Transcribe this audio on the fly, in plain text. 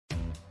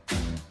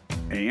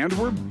And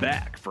we're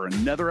back for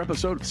another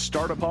episode of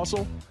Startup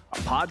Hustle, a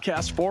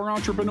podcast for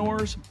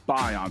entrepreneurs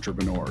by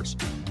entrepreneurs.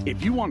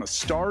 If you want to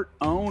start,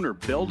 own, or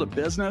build a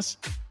business,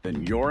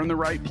 then you're in the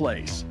right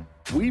place.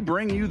 We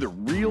bring you the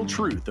real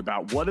truth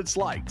about what it's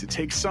like to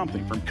take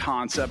something from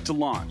concept to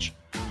launch.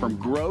 From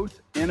growth,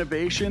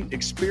 innovation,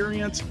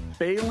 experience,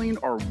 failing,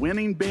 or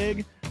winning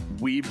big,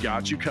 we've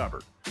got you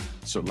covered.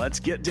 So let's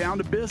get down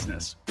to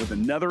business with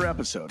another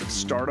episode of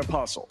Startup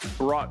Hustle,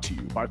 brought to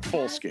you by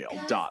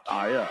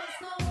Fullscale.io.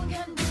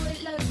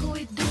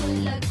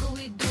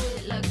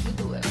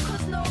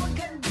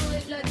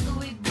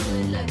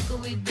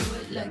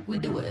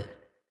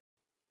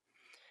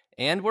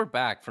 And we're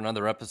back for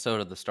another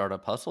episode of the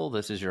Startup Hustle.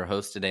 This is your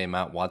host today,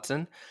 Matt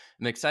Watson.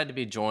 I'm excited to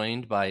be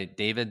joined by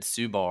David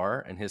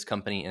Subar and his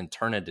company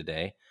Interna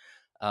today.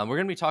 We're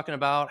going to be talking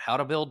about how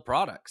to build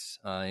products,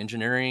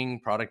 engineering,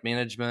 product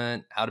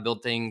management, how to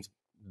build things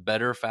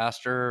better,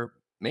 faster,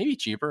 maybe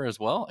cheaper as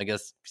well. I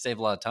guess if you save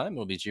a lot of time,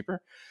 it'll be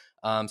cheaper.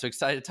 So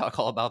excited to talk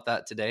all about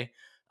that today.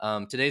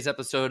 Today's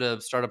episode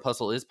of Startup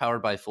Hustle is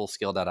powered by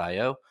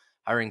Fullscale.io.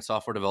 Hiring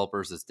software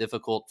developers is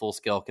difficult.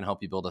 Fullscale can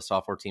help you build a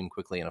software team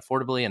quickly and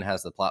affordably and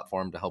has the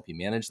platform to help you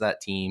manage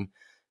that team.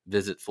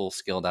 Visit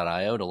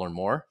Fullscale.io to learn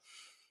more.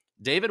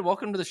 David,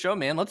 welcome to the show,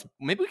 man.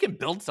 Maybe we can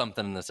build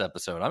something in this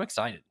episode. I'm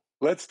excited.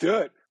 Let's do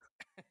it.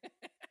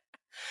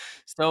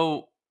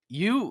 So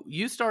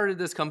you started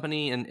this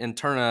company in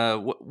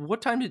Interna.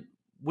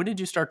 When did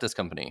you start this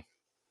company?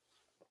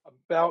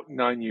 About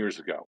 9 years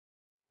ago.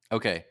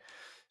 Okay.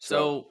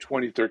 So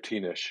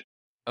 2013-ish.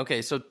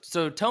 Okay. So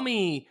tell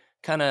me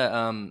kind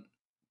of,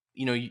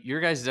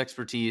 your guys'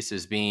 expertise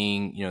is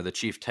being, the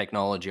chief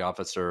technology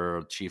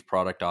officer, chief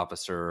product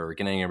officer, or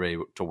getting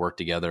everybody to work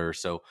together.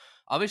 So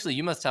obviously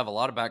you must have a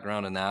lot of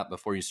background in that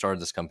before you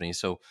started this company.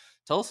 So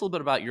tell us a little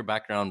bit about your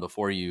background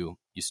before you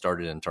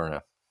started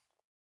Interna.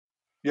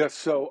 Yes.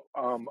 So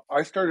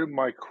I started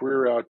my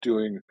career out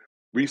doing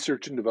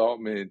research and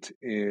development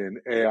in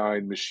AI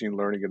and machine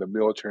learning at a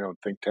military-owned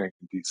think tank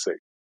in DC.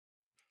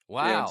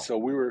 Wow. And so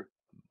we were,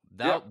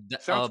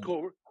 sounds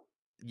cool.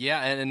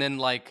 Yeah. And then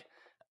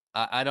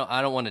I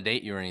don't want to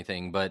date you or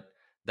anything, but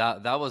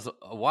that was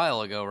a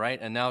while ago, right?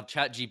 And now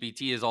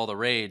ChatGPT is all the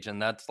rage.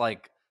 And that's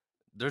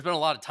there's been a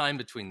lot of time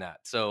between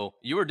that. So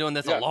you were doing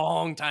this a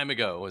long time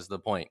ago was the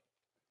point.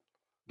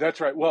 That's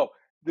right. Well,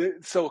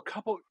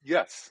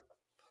 yes.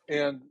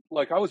 And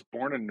I was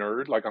born a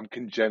nerd, I'm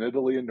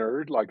congenitally a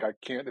nerd. I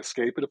can't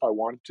escape it if I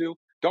wanted to.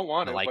 Don't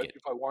want it, but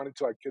if I wanted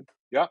to, I could.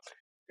 Yeah.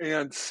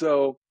 And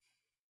so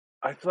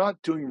I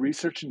thought doing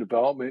research and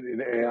development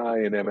in AI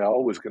and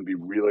ML was going to be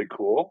really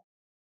cool.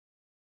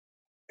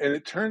 And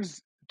it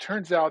turns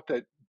out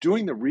that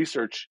doing the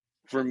research,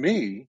 for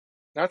me,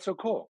 not so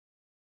cool.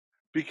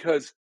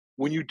 Because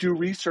when you do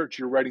research,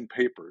 you're writing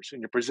papers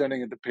and you're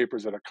presenting the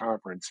papers at a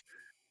conference.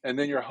 And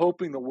then you're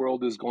hoping the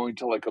world is going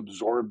to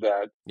absorb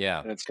that.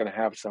 Yeah. And it's going to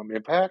have some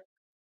impact.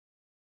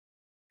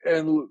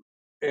 And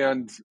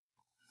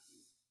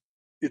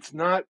it's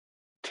not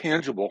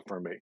tangible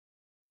for me.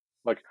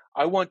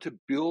 I want to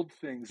build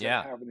things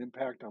that have an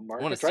impact on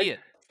markets. I want to see it.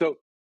 So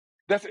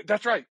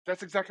that's right.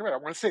 That's exactly right. I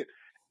want to see it.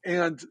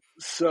 And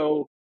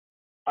so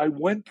I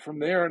went from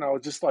there and I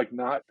was just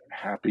not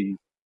happy,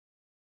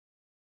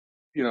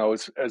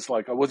 as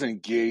I wasn't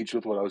engaged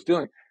with what I was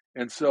doing.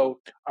 And so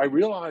I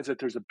realized that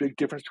there's a big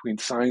difference between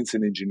science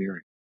and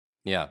engineering.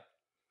 Yeah.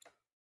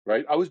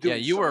 Right. I was doing.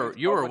 Yeah,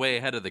 you were way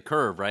ahead of the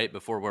curve, right?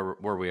 Before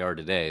where we are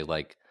today.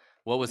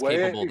 What was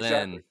capable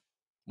then?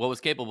 What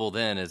was capable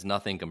then is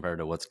nothing compared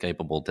to what's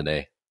capable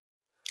today.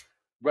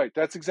 Right.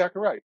 That's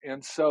exactly right.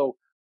 And so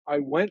I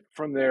went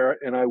from there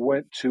and I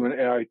went to an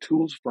AI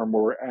tools firm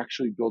where we're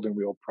actually building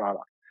real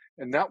product.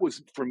 And that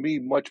was, for me,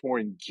 much more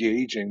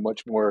engaging,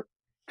 much more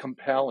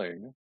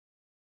compelling.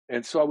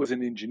 And so I was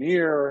an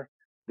engineer,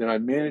 then I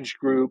managed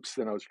groups,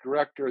 then I was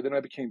director, then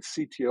I became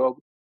CTO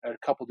at a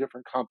couple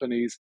different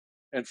companies.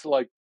 And so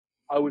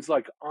I was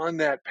on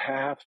that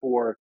path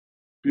for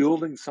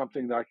building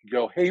something that I could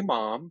go, hey,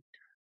 mom,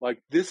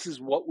 this is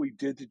what we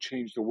did to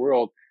change the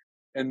world.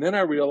 And then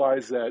I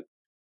realized that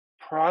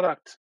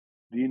product,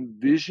 the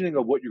envisioning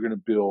of what you're going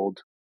to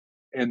build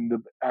and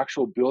the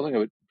actual building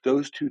of it,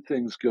 those two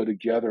things go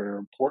together and are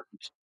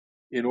important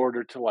in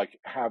order to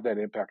have that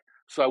impact.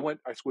 So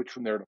I switched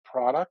from there to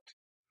product,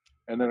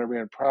 and then I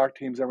ran product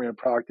teams, I ran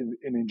product and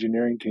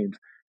engineering teams.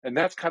 And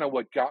that's kind of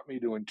what got me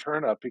to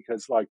Interna,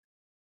 because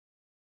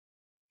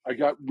I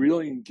got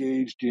really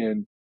engaged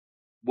in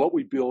what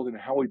we build and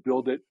how we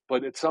build it.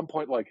 But at some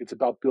point, it's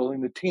about building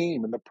the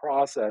team and the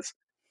process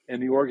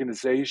and the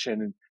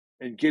organization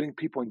and getting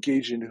people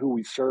engaged in who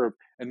we serve.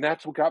 And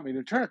that's what got me to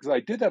Interna, because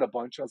I did that a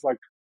bunch. I was like,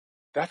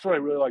 that's what I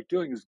really like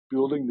doing, is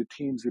building the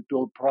teams that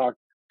build product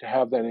to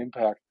have that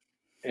impact.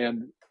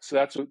 And so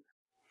that's what,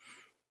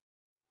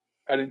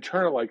 at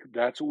Interna,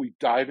 that's what we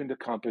dive into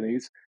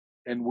companies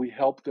and we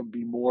help them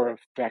be more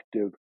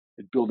effective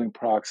at building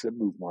products that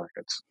move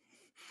markets.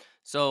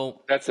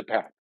 So that's the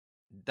path.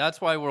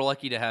 That's why we're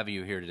lucky to have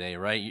you here today,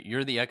 right?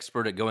 You're the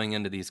expert at going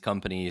into these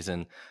companies,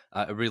 and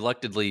I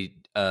reluctantly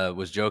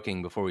was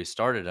joking before we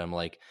started. I'm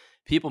like,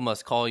 people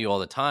must call you all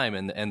the time,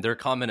 and their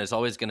comment is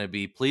always going to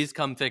be, "Please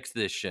come fix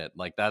this shit."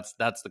 Like that's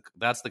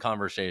the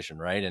conversation,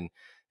 right? And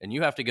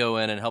you have to go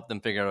in and help them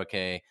figure out,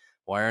 okay,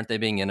 why aren't they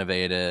being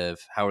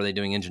innovative? How are they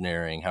doing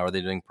engineering? How are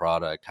they doing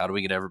product? How do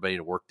we get everybody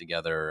to work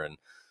together? And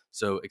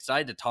so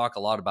excited to talk a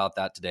lot about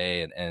that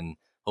today, and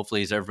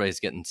hopefully everybody's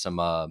getting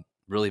some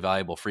really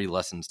valuable free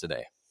lessons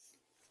today.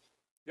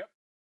 Yep.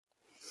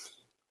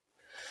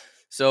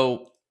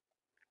 So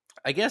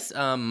I guess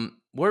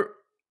what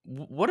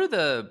are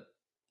the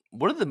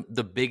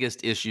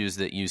biggest issues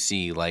that you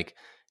see? Like,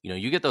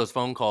 you get those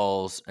phone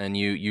calls and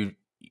you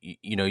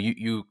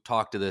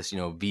talk to this,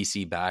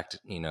 VC backed,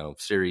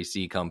 Series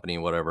C company,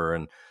 whatever,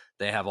 and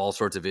they have all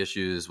sorts of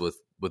issues with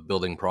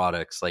building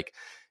products. Like,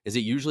 is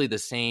it usually the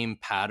same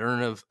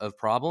pattern of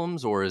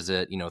problems, or is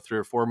it, 3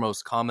 or 4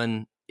 most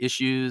common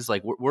issues?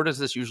 Like, where does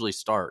this usually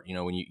start,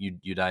 when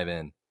you dive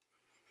in?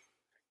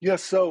 Yeah,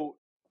 so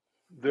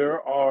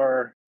there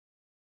are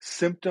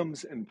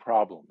symptoms and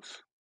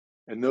problems,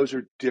 and those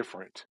are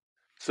different.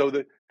 So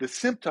the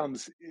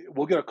symptoms,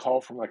 we'll get a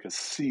call from like a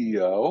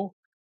CEO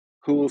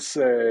who will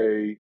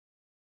say,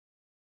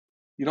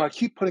 I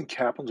keep putting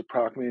capital into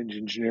product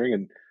engineering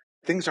and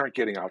things aren't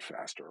getting out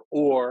faster,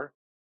 or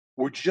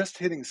we're just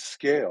hitting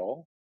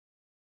scale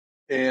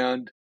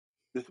and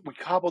we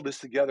cobble this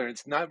together and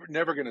it's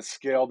never going to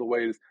scale the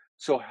way it is.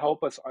 So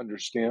help us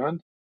understand.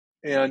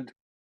 And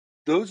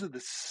those are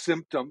the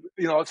symptoms.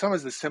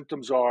 Sometimes the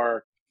symptoms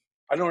are,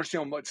 I don't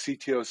understand what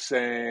CTO is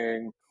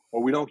saying,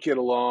 or we don't get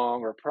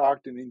along, or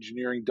product and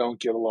engineering don't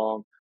get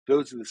along.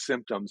 Those are the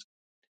symptoms.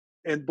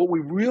 But we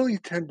really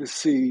tend to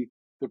see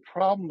the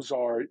problems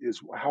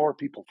is how are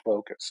people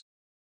focused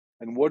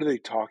and what are they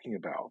talking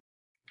about?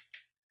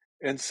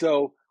 And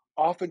so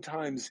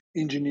oftentimes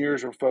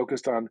engineers are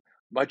focused on,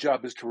 my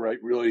job is to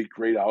write really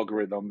great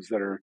algorithms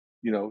that are,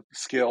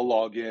 scale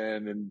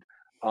login and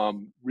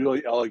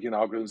really elegant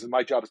algorithms. And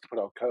my job is to put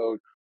out code.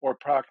 Or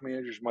product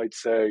managers might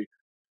say,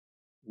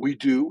 we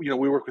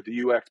work with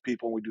the UX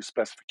people and we do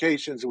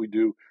specifications and we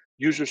do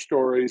user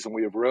stories and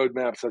we have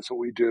roadmaps. That's what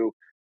we do.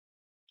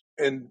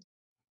 And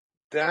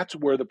that's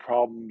where the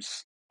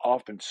problems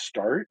often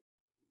start,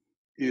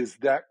 is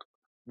that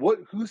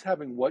who's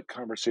having what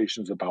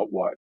conversations about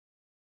what.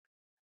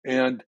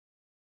 And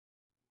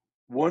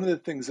one of the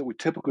things that we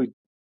typically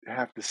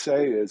have to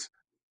say is,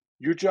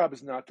 your job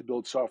is not to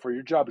build software.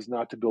 Your job is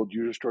not to build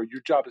user story.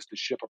 Your job is to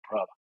ship a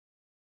product.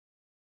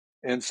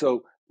 And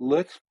so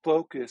let's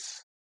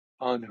focus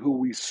on who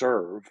we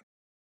serve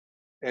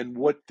and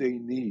what they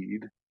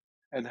need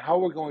and how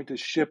we're going to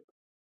ship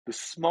the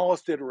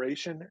smallest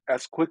iteration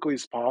as quickly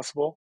as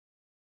possible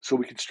so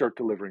we can start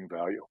delivering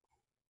value.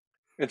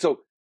 And so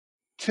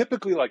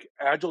typically, like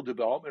agile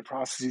development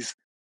processes,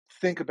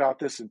 think about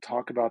this and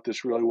talk about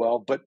this really well,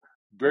 but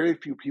very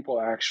few people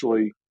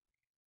actually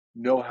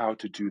know how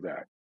to do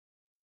that.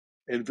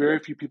 And very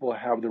few people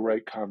have the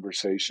right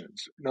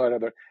conversations.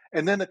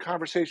 And then the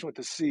conversation with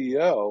the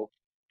CEO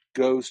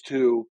goes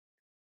to,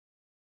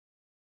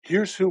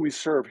 here's who we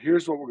serve,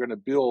 here's what we're going to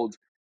build,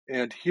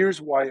 and here's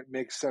why it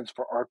makes sense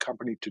for our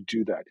company to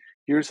do that.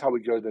 Here's how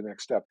we go to the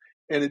next step.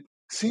 And it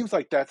seems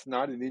like that's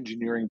not an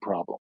engineering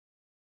problem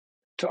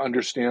to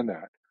understand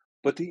that.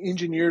 But the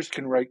engineers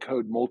can write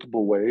code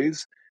multiple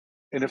ways.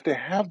 And if they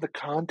have the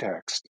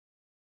context,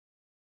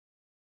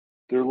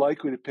 they're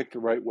likely to pick the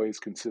right ways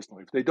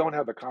consistently. If they don't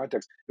have the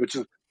context, it's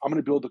just, I'm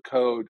going to build the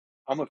code,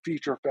 I'm a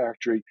feature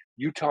factory,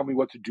 you tell me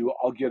what to do,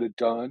 I'll get it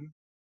done.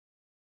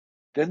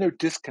 Then they're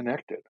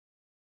disconnected.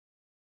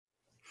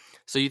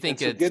 So you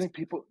think it's getting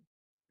people.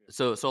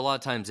 So a lot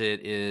of times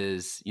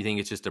you think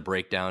it's just a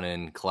breakdown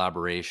in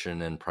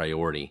collaboration and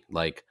priority,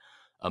 like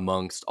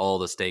amongst all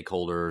the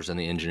stakeholders and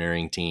the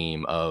engineering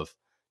team, of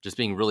just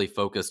being really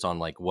focused on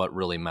like what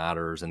really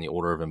matters and the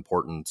order of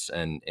importance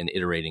and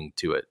iterating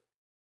to it.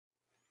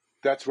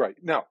 That's right.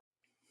 Now,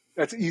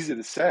 that's easy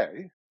to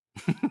say,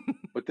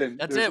 but then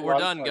that's it. We're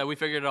done. We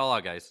figured it all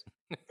out, guys.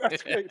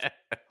 That's great.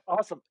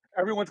 Awesome.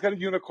 Everyone's got a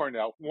unicorn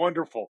now.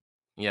 Wonderful.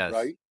 Yes.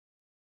 Right?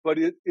 But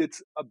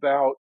it's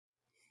about,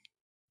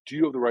 do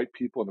you have the right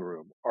people in the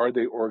room? Are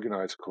they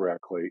organized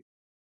correctly?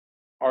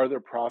 Are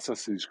their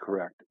processes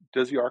correct?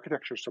 Does the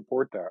architecture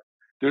support that?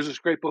 There's this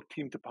great book,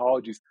 Team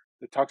Topologies,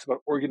 that talks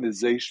about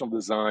organizational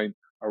design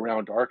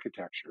around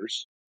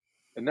architectures,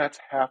 and that's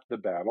half the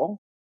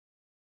battle.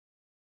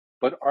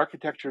 But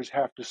architectures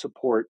have to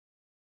support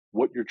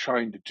what you're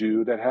trying to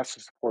do. That has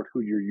to support who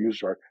your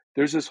users are.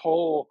 There's this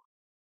whole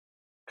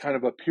kind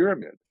of a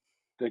pyramid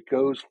that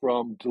goes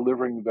from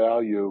delivering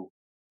value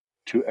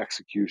to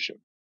execution.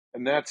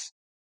 And that's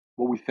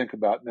what we think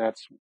about, and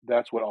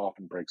that's what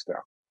often breaks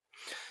down.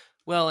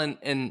 Well,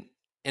 and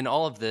in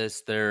all of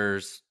this,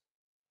 there's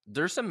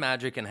some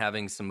magic in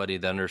having somebody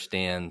that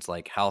understands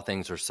like how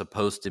things are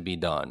supposed to be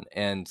done.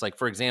 And it's like,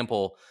 for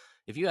example,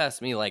 if you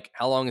ask me like,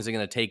 how long is it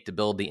going to take to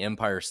build the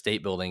Empire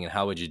State Building and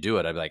how would you do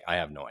it? I'd be like, I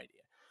have no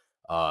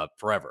idea.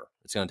 Forever.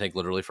 It's going to take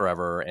literally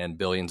forever and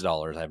billions of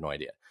dollars. I have no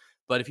idea.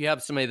 But if you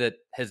have somebody that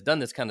has done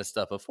this kind of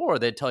stuff before,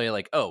 they'd tell you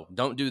like, oh,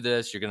 don't do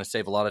this. You're going to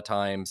save a lot of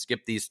time.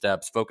 Skip these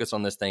steps. Focus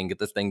on this thing. Get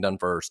this thing done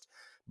first.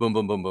 Boom,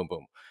 boom, boom, boom,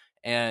 boom.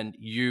 And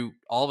you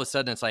all of a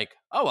sudden it's like,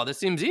 oh, well, this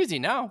seems easy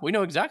now. We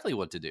know exactly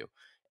what to do.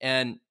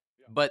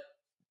 But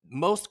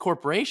most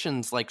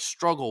corporations like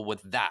struggle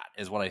with that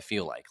is what I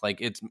feel like. Like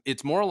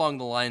it's more along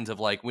the lines of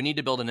like, we need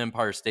to build an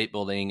Empire State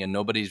Building and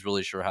nobody's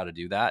really sure how to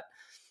do that.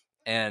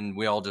 And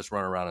we all just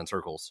run around in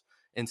circles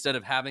instead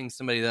of having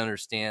somebody that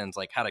understands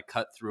like how to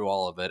cut through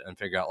all of it and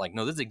figure out like,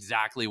 no, this is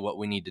exactly what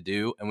we need to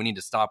do. And we need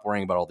to stop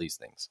worrying about all these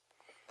things.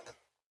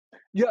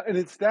 Yeah. And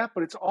it's that,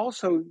 but it's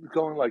also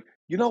going like,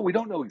 we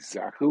don't know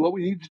exactly what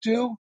we need to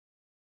do,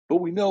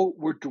 but we know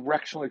we're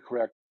directionally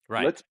correct.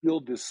 Right. Let's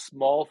build this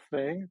small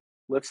thing.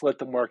 Let's let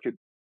the market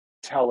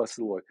tell us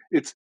the way.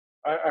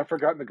 I've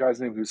forgotten the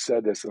guy's name who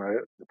said this, and I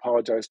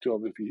apologize to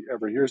him if he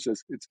ever hears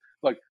this. It's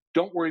like,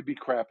 don't worry, be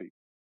crappy,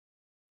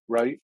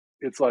 right?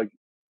 It's like,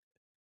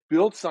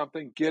 build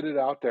something, get it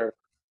out there.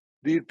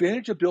 The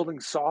advantage of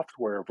building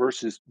software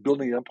versus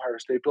building the Empire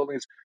State Building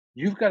is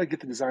you've got to get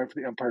the design for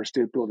the Empire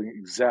State Building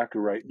exactly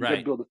right. You've got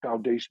to build a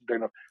foundation big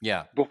enough.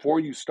 Yeah.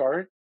 Before you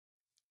start,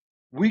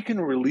 we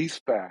can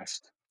release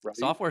fast, right?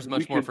 Software is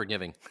much more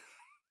forgiving.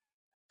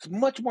 It's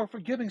much more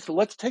forgiving. So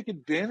let's take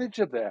advantage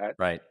of that.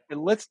 Right. And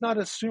let's not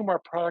assume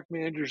our product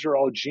managers are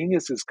all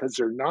geniuses, because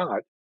they're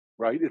not,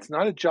 right? It's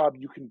not a job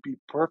you can be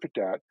perfect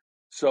at.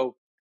 So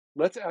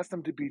let's ask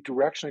them to be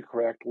directionally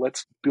correct.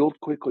 Let's build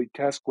quickly,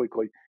 test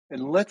quickly,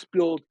 and let's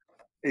build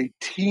a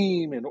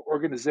team and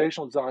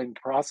organizational design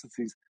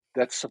processes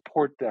that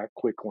support that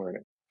quick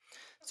learning.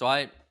 So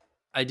I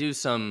do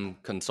some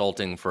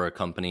consulting for a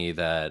company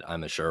that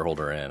I'm a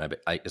shareholder in.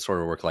 I sort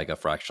of work like a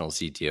fractional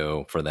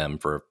CTO for them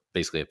for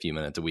basically a few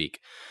minutes a week.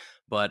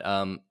 But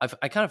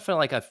I kind of feel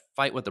like I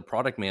fight with the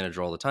product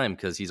manager all the time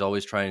because he's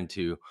always trying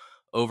to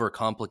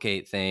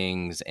overcomplicate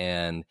things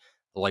and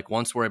like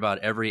wants to worry about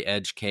every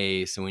edge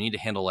case, and we need to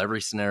handle every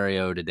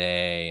scenario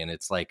today. And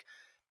it's like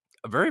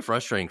very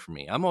frustrating for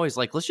me. I'm always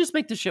like, let's just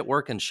make this shit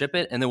work and ship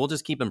it, and then we'll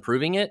just keep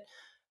improving it.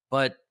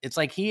 But it's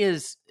like I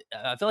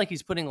feel like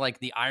he's putting like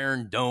the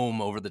Iron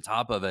Dome over the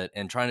top of it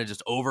and trying to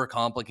just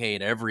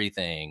overcomplicate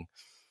everything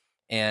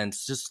and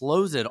just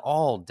slows it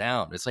all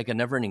down. It's like a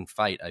never ending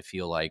fight, I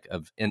feel like,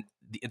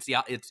 this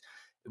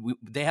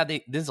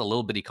is a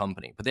little bitty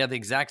company, but they have the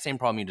exact same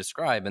problem you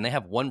describe, and they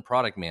have one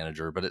product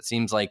manager, but it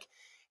seems like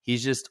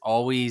he's just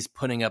always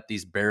putting up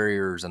these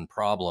barriers and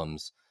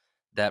problems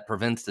that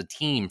prevents the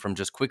team from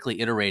just quickly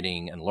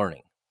iterating and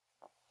learning.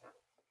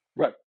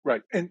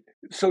 Right. And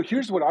so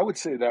here's what I would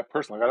say to that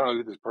person. Like, I don't know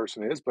who this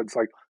person is, but it's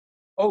like,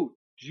 oh,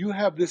 do you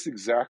have this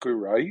exactly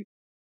right?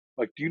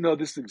 Like, do you know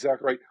this is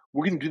exactly right?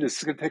 We're going to do this.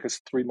 It's going to take us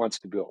 3 months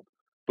to build.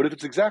 But if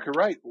it's exactly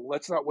right,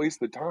 let's not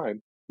waste the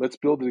time. Let's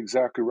build it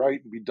exactly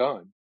right and be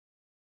done.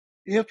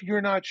 If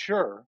you're not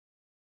sure,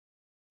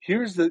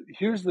 here's the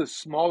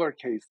smaller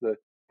case, the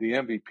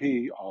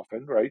MVP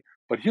often, right?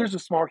 But here's the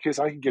smaller case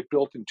I can get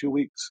built in 2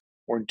 weeks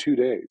or in 2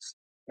 days,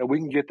 and we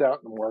can get that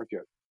in the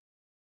market.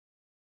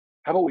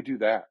 How about we do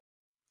that?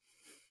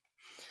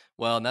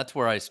 Well, and that's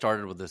where I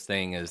started with this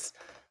thing. Is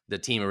the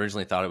team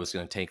originally thought it was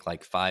going to take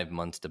like 5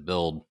 months to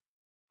build,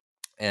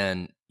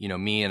 and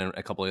me and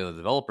a couple of other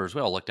developers,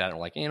 we all looked at it and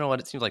were like, you know what,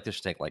 it seems like this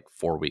should take like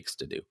 4 weeks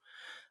to do,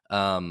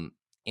 and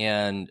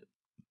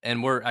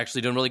we're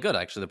actually doing really good.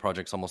 Actually, the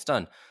project's almost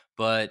done,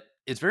 but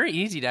it's very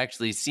easy to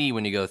actually see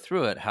when you go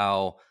through it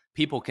how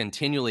people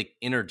continually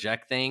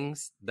interject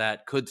things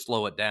that could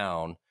slow it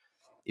down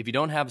if you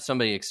don't have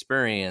somebody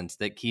experienced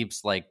that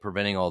keeps like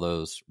preventing all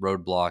those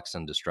roadblocks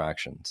and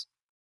distractions.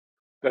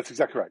 That's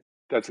exactly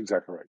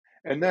right.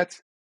 And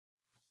that's,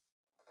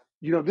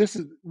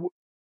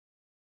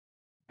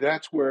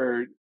 that's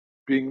where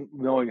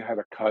knowing how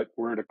to cut,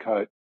 where to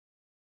cut,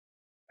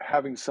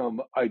 having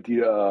some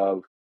idea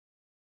of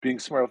being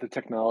smart with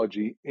the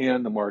technology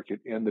and the market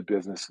and the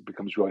business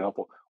becomes really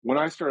helpful. When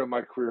I started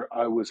my career,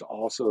 I was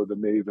also the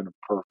maven of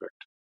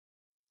perfect.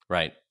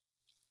 Right.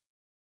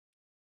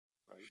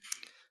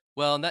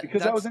 Well,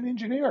 because I was an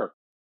engineer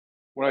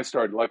when I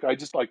started. Like,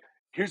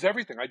 here's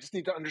everything. I just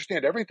need to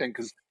understand everything,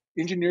 because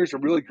engineers are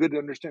really good at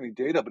understanding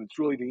data, but it's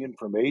really the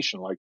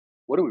information. Like,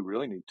 what do we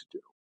really need to do?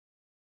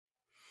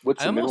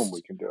 What's the minimum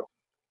we can do?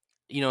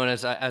 And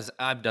as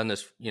I've done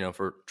this,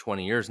 for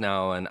 20 years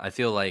now, and I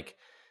feel like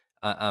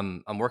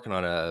I'm working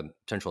on a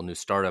potential new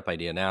startup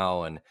idea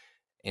now, and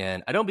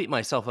I don't beat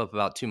myself up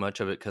about too much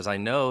of it, because I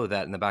know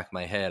that in the back of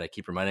my head, I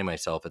keep reminding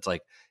myself, it's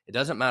like, it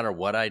doesn't matter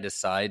what I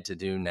decide to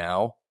do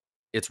now,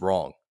 it's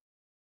wrong.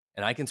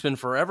 And I can spend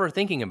forever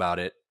thinking about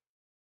it,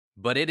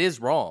 but it is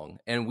wrong.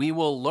 And we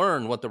will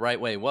learn what the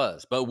right way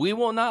was, but we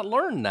will not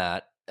learn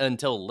that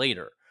until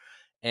later.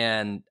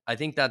 And I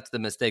think that's the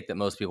mistake that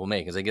most people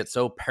make, is they get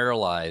so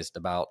paralyzed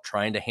about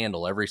trying to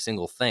handle every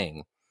single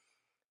thing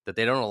that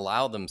they don't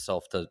allow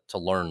themselves to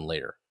learn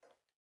later.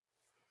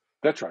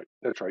 That's right.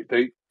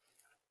 They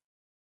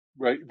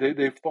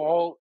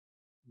fall.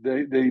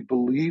 They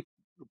believe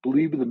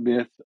in the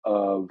myth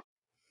of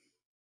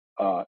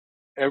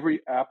every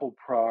Apple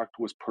product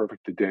was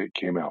perfect the day it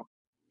came out.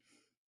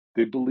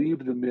 They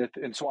believe the myth,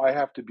 and so I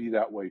have to be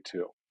that way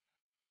too.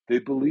 They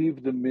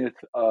believe the myth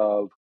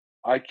of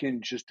I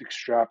can just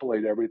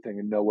extrapolate everything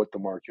and know what the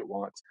market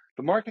wants.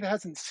 The market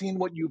hasn't seen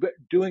what you've been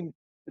doing.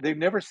 They've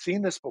never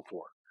seen this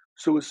before.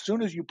 So as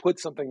soon as you put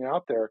something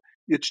out there,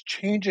 it's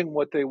changing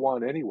what they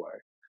want anyway.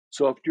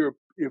 So if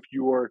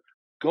you're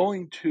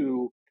going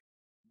to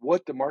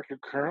what the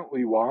market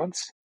currently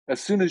wants,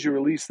 as soon as you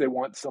release, they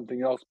want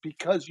something else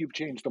because you've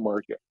changed the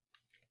market.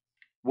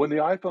 When the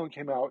iPhone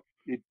came out,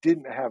 it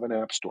didn't have an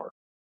app store.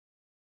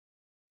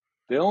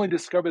 They only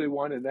discovered they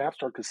wanted an app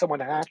store because someone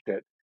hacked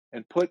it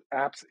and put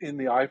apps in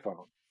the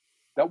iPhone.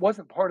 That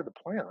wasn't part of the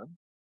plan.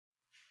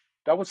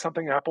 That was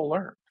something Apple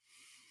learned.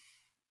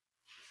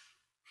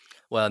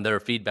 Well, and their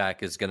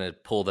feedback is going to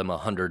pull them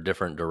 100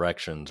 different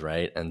directions,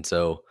 right? And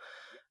so,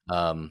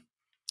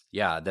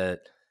 yeah,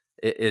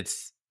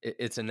 it's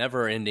a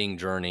never ending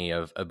journey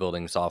of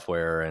building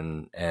software,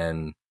 and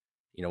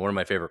one of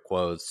my favorite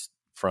quotes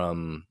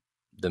from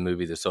the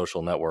movie The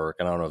Social Network,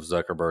 and I don't know if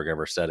Zuckerberg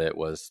ever said it,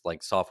 was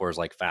like, software is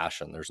like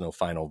fashion. There's no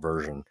final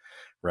version,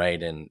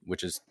 right? And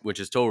which is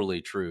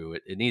totally true.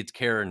 It needs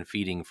care and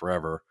feeding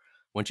forever.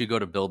 Once you go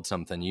to build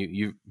something,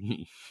 you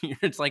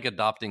it's like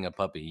adopting a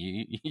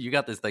puppy. You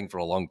got this thing for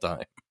a long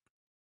time.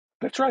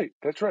 That's right.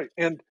 That's right.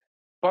 And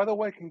by the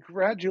way,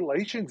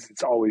 congratulations.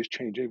 It's always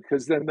changing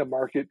because then the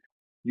market,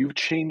 you've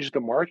changed the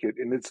market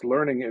and it's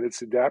learning and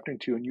it's adapting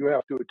to you, and you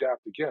have to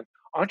adapt again.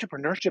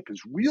 Entrepreneurship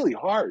is really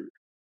hard,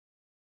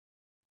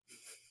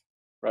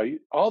 right?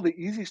 All the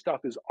easy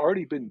stuff has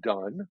already been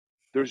done.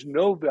 There's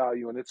no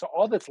value in it. So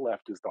all that's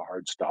left is the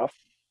hard stuff.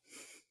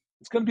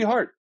 It's going to be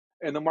hard.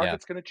 And the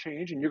market's going to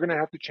change and you're going to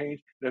have to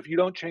change. And if you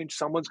don't change,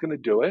 someone's going to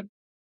do it.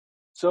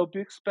 So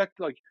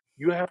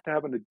you have to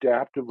have an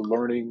adaptive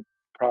learning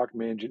product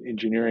management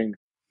engineering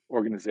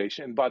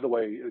organization. And by the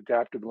way,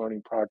 adaptive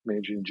learning product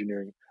management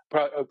engineering,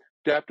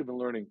 adaptive and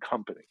learning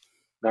company,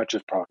 not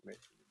just product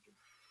management.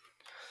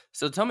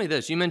 So tell me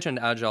this, you mentioned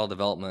agile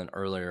development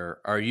earlier.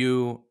 Are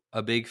you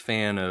a big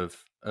fan of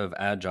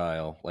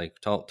agile? Like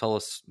tell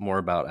us more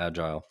about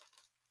agile.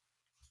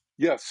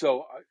 Yeah.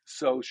 So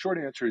short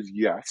answer is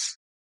yes.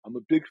 I'm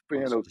a big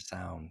fan of the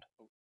sound.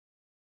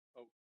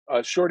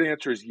 Short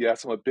answer is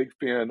yes. I'm a big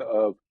fan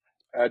of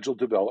agile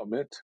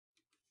development.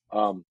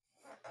 But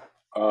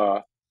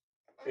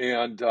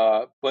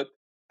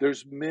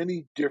there's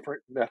many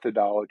different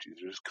methodologies.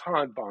 There's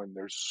Kanban,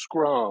 there's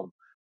Scrum,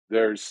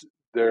 there's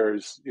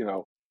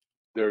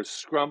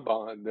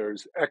Scrumban,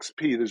 there's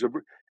XP,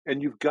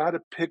 and you've got to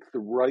pick the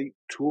right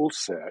tool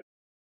set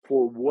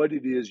for what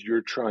it is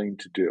you're trying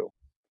to do.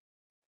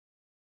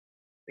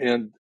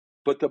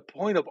 But the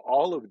point of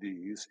all of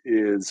these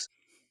is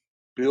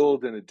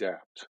build and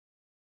adapt.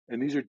 And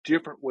these are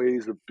different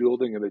ways of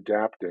building and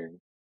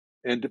adapting.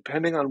 And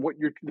depending on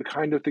the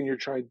kind of thing you're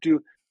trying to do,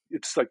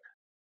 it's like,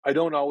 I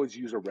don't always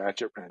use a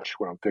ratchet wrench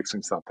when I'm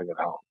fixing something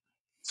at home.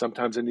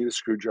 Sometimes I need a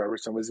screwdriver,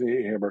 sometimes I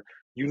need a hammer.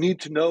 You need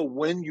to know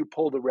when you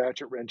pull the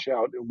ratchet wrench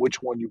out and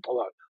which one you pull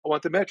out. I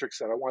want the metric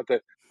set. I want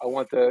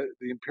the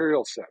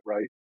imperial set,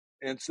 right?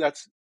 And so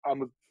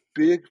I'm a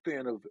big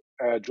fan of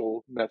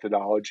agile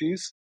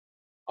methodologies,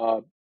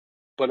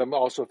 but I'm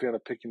also a fan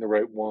of picking the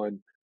right one.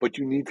 But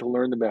you need to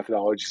learn the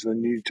methodologies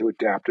and you need to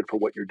adapt it for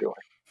what you're doing.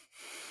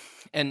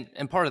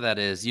 And part of that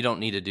is you don't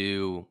need to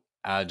do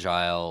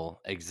agile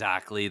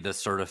exactly the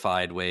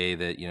certified way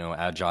that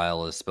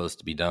agile is supposed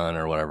to be done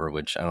or whatever,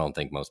 which I don't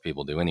think most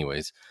people do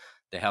anyways.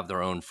 They have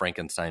their own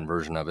Frankenstein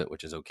version of it,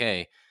 which is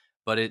okay.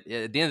 But at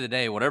the end of the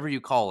day, whatever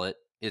you call it,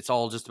 it's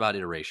all just about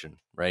iteration,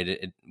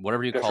 right?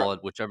 Whatever you call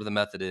it, whichever the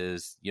method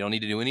is, you don't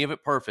need to do any of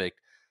it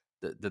perfect.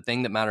 The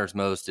thing that matters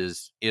most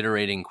is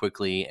iterating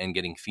quickly and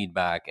getting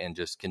feedback and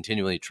just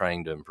continually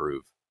trying to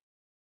improve.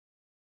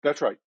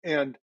 That's right.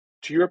 And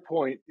to your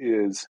point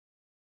is,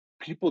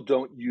 people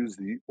don't use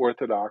the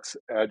orthodox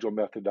agile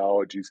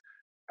methodologies.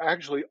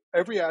 Actually,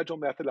 every agile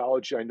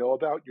methodology I know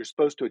about, you're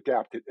supposed to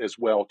adapt it as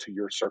well to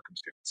your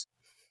circumstance,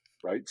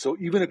 right? So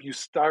even if you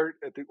start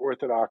at the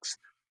orthodox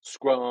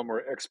Scrum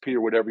or XP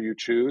or whatever you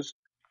choose,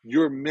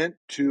 you're meant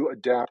to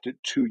adapt it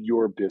to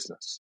your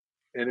business.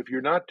 And if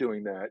you're not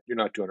doing that, you're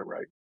not doing it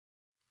right.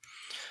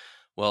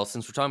 Well,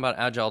 since we're talking about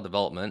agile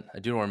development, I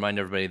do want to remind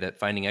everybody that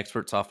finding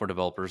expert software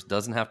developers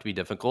doesn't have to be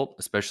difficult,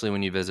 especially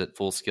when you visit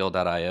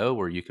Fullscale.io,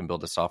 where you can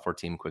build a software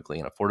team quickly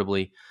and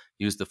affordably.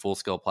 Use the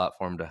Fullscale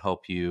platform to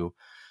help you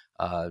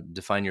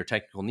define your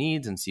technical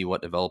needs and see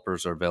what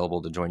developers are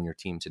available to join your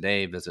team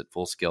today. Visit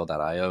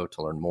Fullscale.io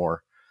to learn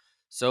more.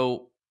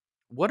 So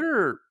we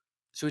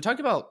talked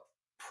about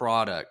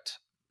product.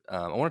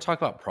 I want to talk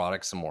about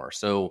product some more.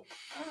 So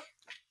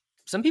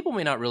some people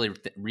may not really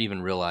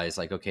even realize,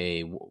 like,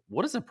 okay,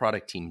 what does a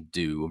product team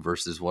do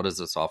versus what does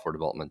a software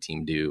development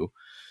team do?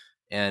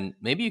 And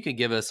maybe you could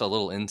give us a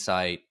little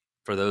insight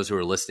for those who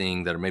are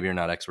listening that maybe are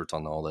not experts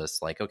on all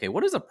this. Like, okay,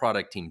 what does a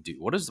product team do?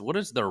 What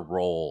is their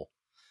role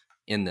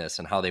in this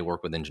and how they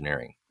work with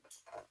engineering?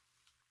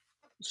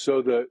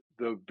 So the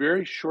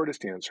very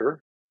shortest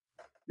answer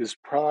is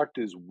product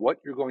is what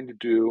you're going to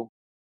do,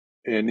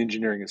 and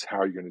engineering is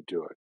how you're going to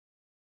do it.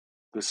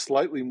 The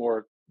slightly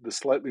more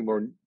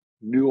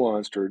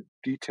nuanced or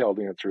detailed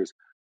answer is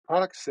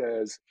product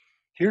says,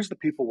 here's the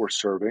people we're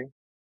serving.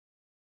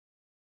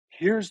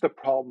 Here's the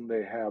problem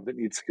they have that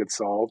needs to get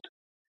solved.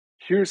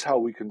 Here's how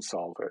we can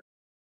solve it.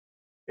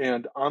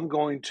 And I'm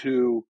going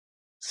to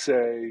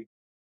say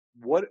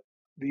what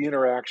the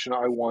interaction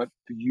I want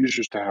the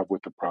users to have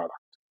with the product.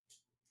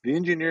 The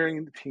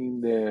engineering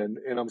team then,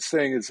 and I'm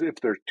saying as if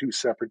they're two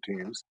separate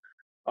teams,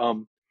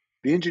 the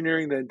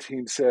engineering then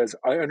team says,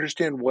 I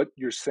understand what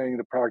you're saying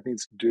the product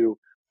needs to do.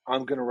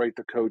 I'm going to write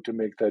the code to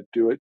make that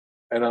do it,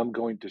 and I'm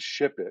going to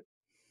ship it.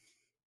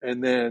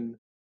 And then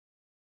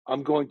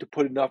I'm going to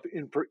put enough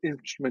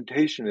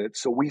instrumentation in it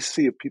so we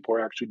see if people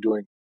are actually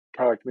doing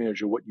product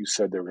manager what you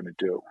said they're going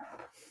to do.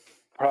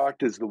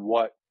 Product is the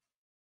what,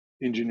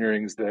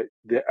 engineering is the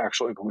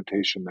actual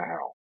implementation, the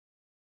how.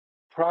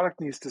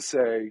 Product needs to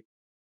say,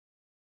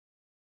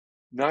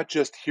 not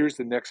just here's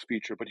the next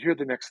feature, but here are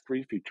the next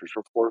 3 features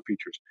or 4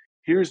 features.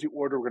 Here's the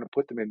order we're going to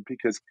put them in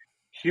because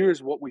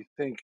here's what we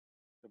think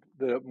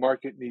the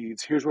market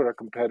needs. Here's what our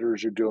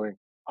competitors are doing.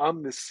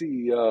 I'm the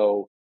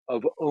CEO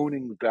of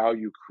owning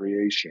value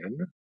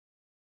creation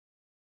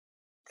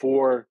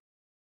for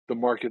the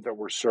market that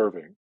we're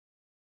serving.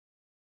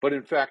 But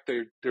in fact,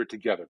 they're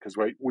together because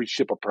we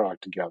ship a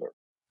product together.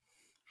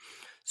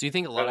 So you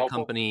think a lot of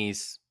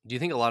companies,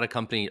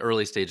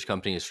 early stage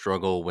companies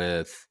struggle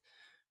with,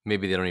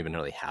 maybe they don't even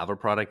really have a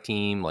product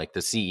team, like the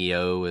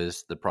CEO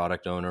is the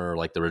product owner,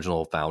 like the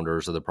original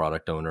founders are the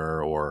product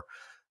owner, or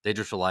they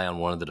just rely on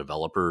one of the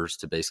developers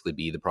to basically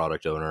be the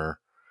product owner?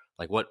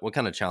 Like what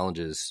kind of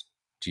challenges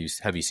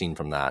have you seen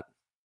from that?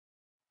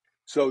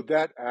 So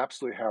that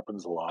absolutely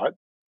happens a lot.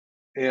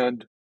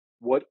 And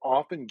what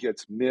often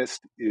gets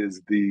missed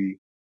is the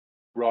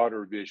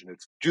broader vision.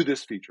 It's do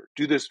this feature,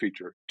 do this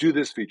feature, do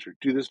this feature,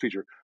 do this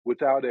feature,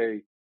 without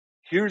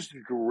here's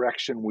the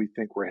direction we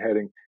think we're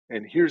heading,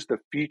 and here's the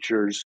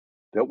features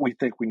that we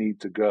think we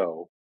need to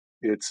go.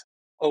 It's,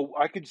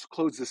 I could just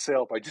close the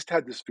sale if I just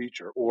had this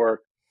feature,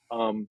 or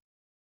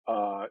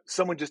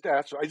someone just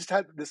asked, I just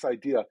had this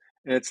idea,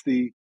 and it's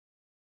the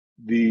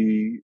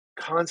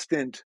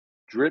constant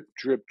drip,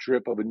 drip,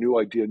 drip of a new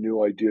idea.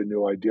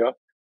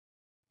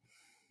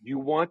 You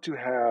want to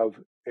have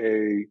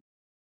a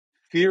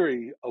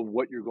theory of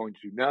what you're going to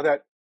do. Now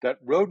that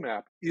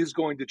roadmap is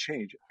going to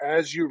change.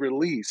 As you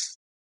release,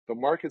 the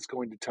market's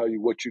going to tell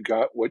you what you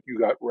got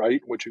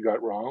right, what you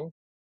got wrong.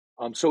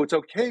 So it's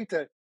okay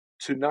to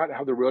not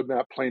have the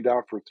roadmap planned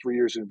out for 3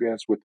 years in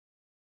advance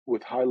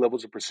with high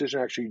levels of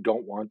precision. Actually, you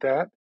don't want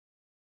that.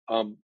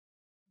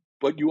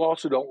 But you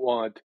also don't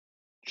want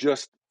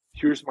just,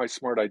 here's my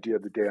smart idea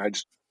of the day. I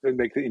just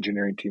make the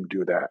engineering team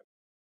do that.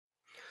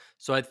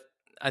 So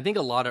I think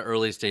a lot of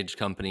early stage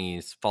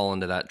companies fall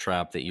into that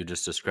trap that you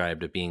just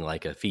described of being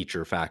like a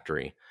feature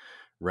factory,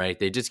 right?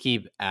 They just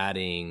keep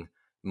adding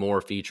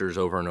more features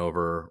over and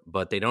over,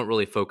 but they don't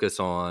really focus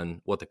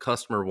on what the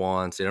customer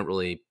wants. They don't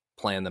really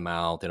plan them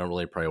out. They don't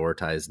really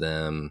prioritize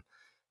them.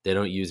 They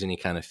don't use any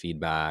kind of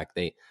feedback.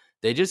 They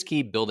just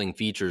keep building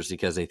features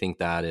because they think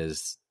that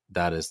is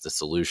the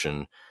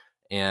solution.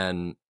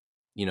 And,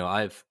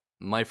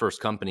 my first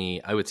company,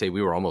 I would say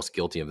we were almost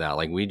guilty of that.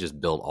 Like we just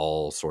built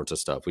all sorts of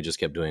stuff. We just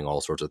kept doing all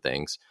sorts of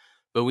things,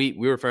 but we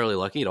were fairly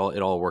lucky. It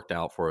all worked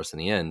out for us in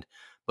the end.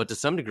 But to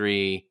some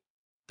degree,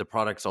 the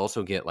products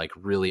also get like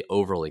really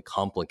overly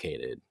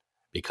complicated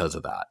because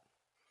of that.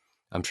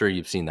 I'm sure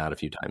you've seen that a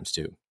few times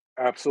too.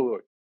 Absolutely.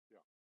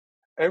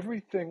 Yeah.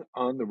 Everything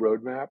on the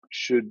roadmap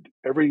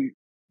every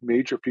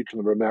major feature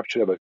on the roadmap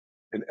should have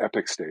an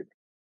epic statement.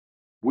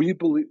 We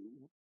believe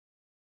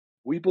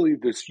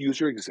this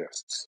user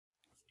exists.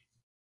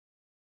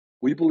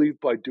 We believe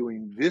by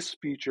doing this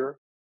feature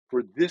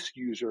for this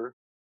user,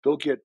 they'll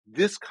get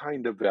this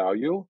kind of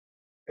value,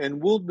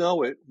 and we'll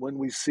know it when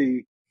we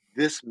see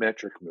this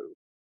metric move.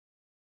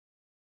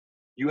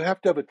 You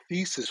have to have a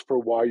thesis for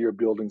why you're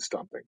building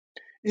something.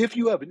 If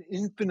you have an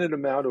infinite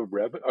amount of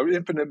revenue or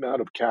infinite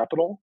amount of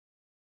capital,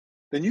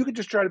 then you can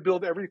just try to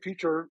build every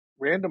feature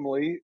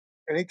randomly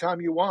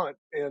anytime you want,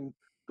 and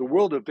the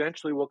world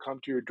eventually will come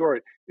to your door.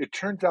 It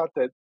turns out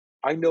that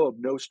I know of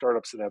no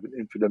startups that have an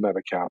infinite amount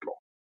of capital.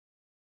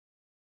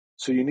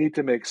 So you need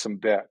to make some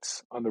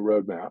bets on the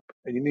roadmap,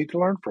 and you need to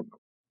learn from them.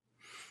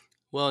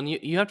 Well, and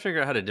you have to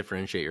figure out how to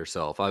differentiate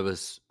yourself. I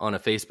was on a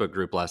Facebook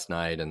group last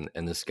night, and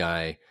this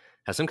guy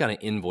has some kind of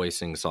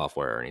invoicing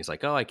software, and he's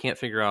like, I can't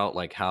figure out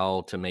like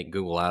how to make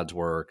Google Ads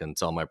work and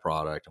sell my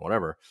product and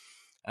whatever.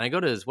 And I go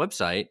to his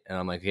website, and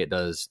I'm like, okay, it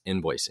does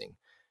invoicing.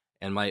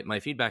 And my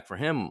feedback for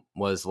him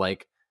was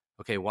like,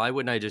 okay, why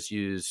wouldn't I just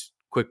use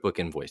QuickBook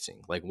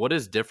invoicing? Like, what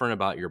is different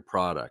about your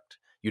product?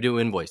 You do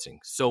invoicing.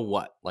 So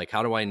what? Like,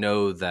 how do I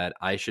know that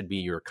I should be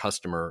your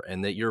customer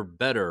and that you're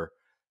better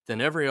than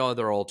every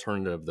other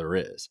alternative there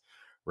is?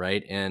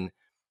 Right. And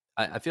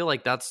I feel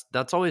like that's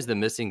always the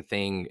missing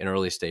thing in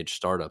early stage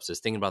startups, is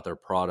thinking about their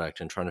product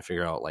and trying to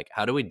figure out like,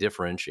 how do we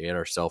differentiate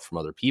ourselves from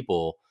other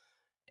people?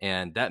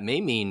 And that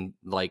may mean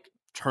like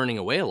turning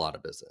away a lot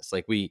of business.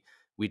 Like we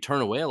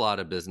turn away a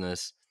lot of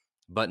business,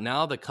 but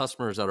now the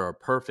customers that are a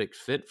perfect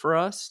fit for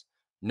us,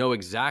 know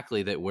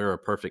exactly that we're a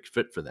perfect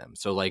fit for them.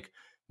 So like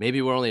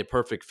maybe we're only a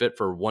perfect fit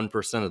for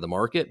 1% of the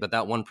market, but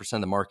that 1%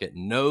 of the market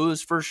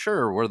knows for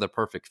sure we're the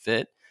perfect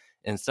fit,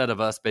 instead of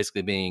us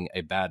basically being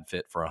a bad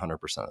fit for 100%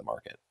 of the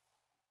market.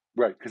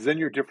 Right, because then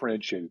you're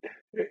differentiated.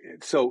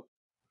 So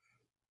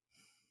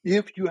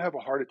if you have a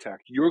heart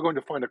attack, you're going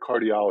to find a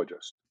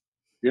cardiologist.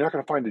 You're not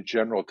going to find a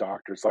general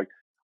doctor. It's like,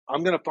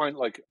 I'm going to find,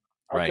 like,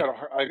 Right.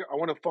 I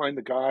want to find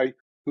the guy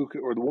who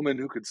could, or the woman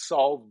who could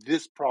solve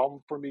this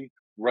problem for me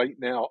right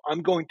now.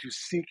 I'm going to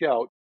seek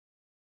out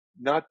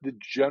not the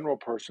general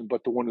person,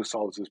 but the one who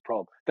solves this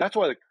problem. That's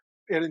why, like,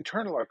 at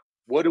Internal, like,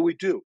 what do we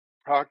do?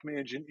 Product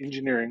management,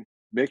 engineering,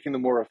 making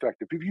them more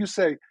effective. If you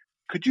say,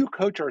 could you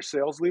coach our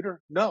sales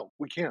leader? No,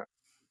 we can't.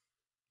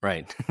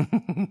 Right.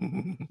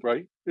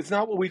 Right? It's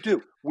not what we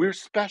do. We're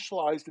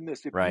specialized in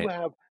this. If you Right.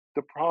 have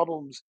the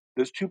problems,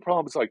 there's two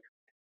problems, like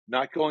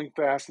not going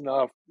fast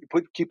enough,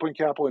 keep putting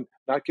capital in,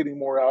 not getting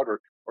more out, or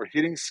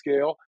hitting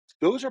scale.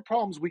 Those are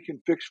problems we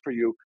can fix for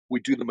you.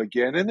 We do them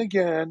again and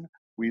again.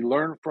 We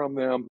learn from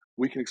them.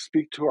 We can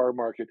speak to our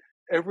market.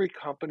 Every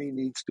company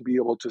needs to be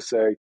able to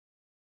say,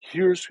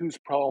 here's whose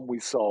problem we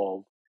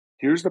solve.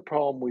 Here's the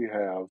problem we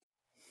have.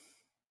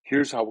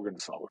 Here's how we're going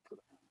to solve it for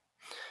them.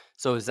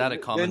 So is that a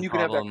common then you can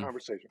have problem? that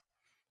conversation.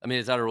 I mean,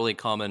 is that a really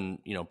common,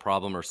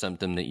 problem or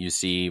symptom that you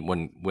see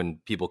when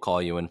people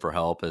call you in for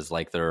help? Is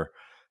like they're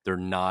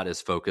not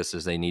as focused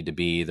as they need to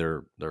be.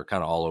 They're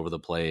kind of all over the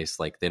place.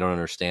 Like they don't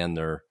understand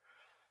their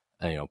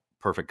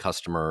perfect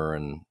customer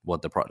and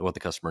what the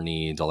customer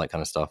needs, all that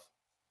kind of stuff.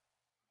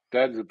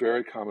 That is a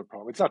very common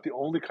problem. It's not the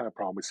only kind of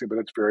problem we see, but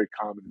it's very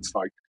common. It's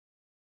like,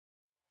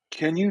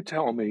 can you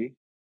tell me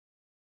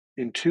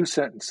in 2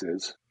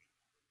 sentences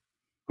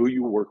who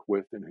you work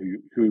with and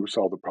who you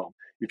solve the problem?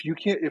 If you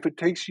can't, if it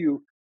takes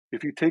you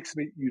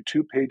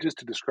 2 pages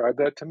to describe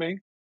that to me,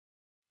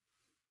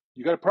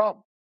 you got a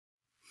problem.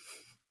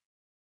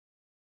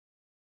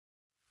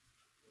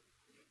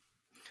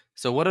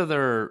 So what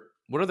other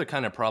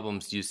kind of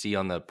problems do you see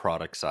on the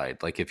product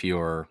side? Like if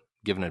you're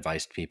giving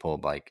advice to people,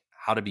 like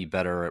how to be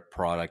better at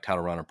product, how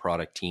to run a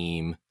product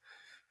team,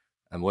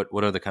 and what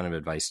other kind of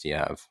advice do you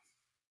have?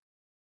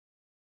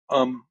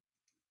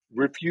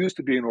 Refuse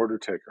to be an order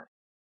taker.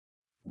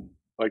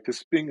 Like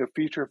this being a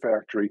feature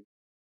factory,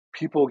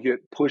 people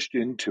get pushed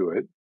into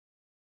it.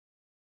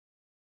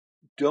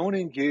 Don't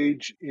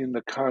engage in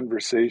the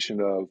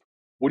conversation of,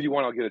 what do you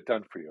want? I'll get it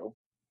done for you.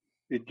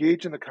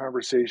 Engage in the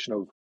conversation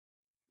of,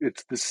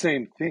 it's the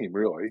same theme,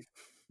 really.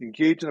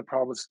 Engage in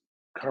the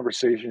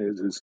conversation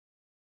is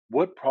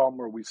what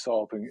problem are we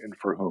solving and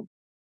for whom?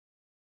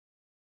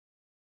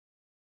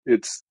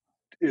 It's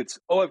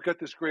oh, I've got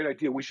this great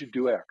idea. We should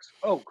do X.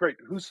 Oh, great.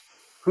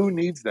 Who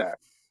needs that?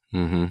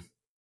 Mm-hmm.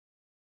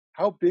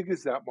 How big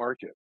is that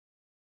market?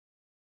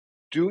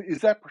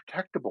 Is that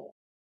protectable?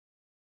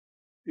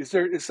 Is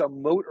a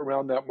moat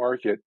around that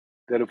market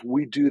that if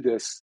we do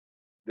this,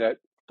 that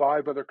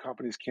 5 other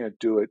companies can't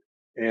do it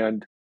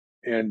and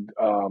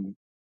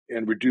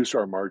reduce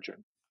our margin?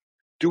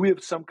 Do we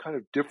have some kind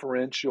of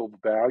differential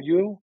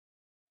value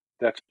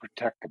that's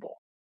protectable?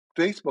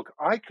 Facebook,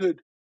 I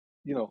could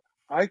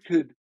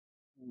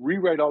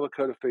rewrite all the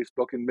code of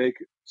Facebook and make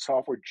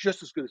software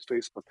just as good as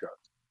Facebook does.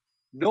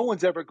 No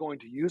one's ever going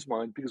to use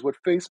mine because what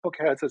Facebook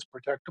has that's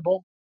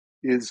protectable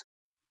is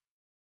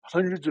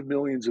hundreds of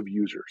millions of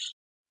users.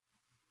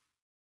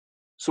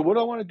 So what do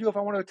I want to do if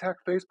I want to attack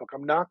Facebook?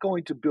 I'm not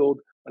going to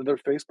build another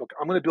Facebook.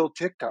 I'm going to build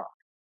TikTok.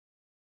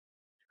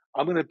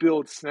 I'm going to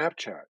build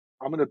Snapchat.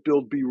 I'm going to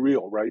build Be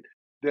Real, right?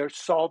 They're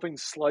solving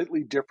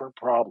slightly different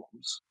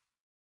problems,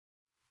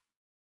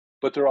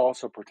 but they're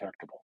also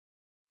protectable.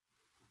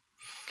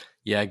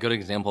 Yeah, a good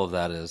example of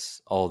that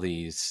is all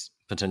these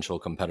potential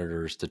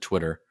competitors to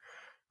Twitter,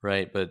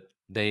 right? But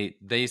they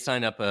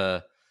sign up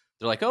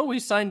they're like, oh, we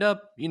signed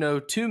up,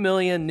 2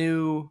 million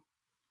new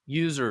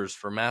users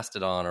for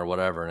Mastodon or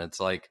whatever. And it's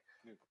like,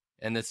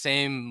 in the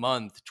same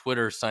month,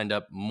 Twitter signed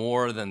up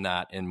more than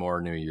that and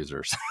more new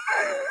users.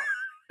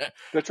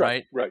 That's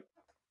right. Right.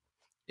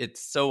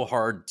 It's so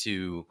hard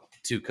to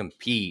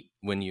compete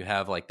when you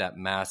have like that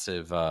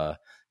massive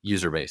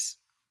user base.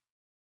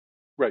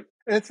 Right.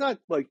 And it's not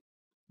like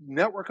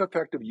network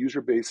effective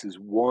user base is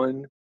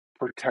one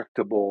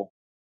protectable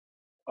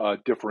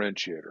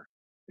differentiator.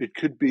 It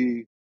could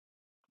be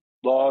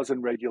laws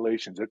and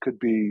regulations. It could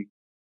be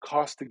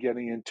cost of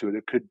getting into it.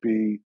 It could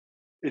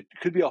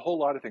be a whole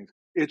lot of things.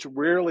 It's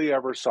rarely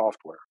ever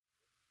software,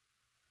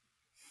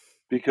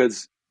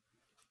 because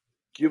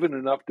given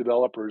enough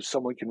developers,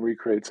 someone can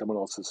recreate someone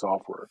else's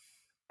software.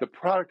 The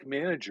product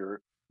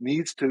manager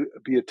needs to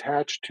be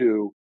attached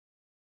to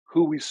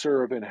who we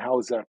serve and how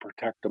is that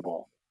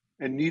protectable,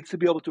 and needs to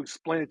be able to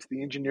explain it to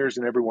the engineers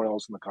and everyone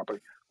else in the company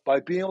by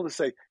being able to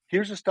say,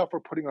 here's the stuff we're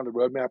putting on the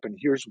roadmap and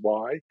here's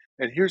why,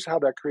 and here's how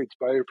that creates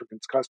value for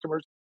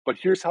customers, but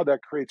here's how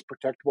that creates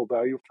protectable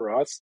value for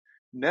us.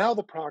 Now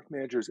the product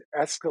manager is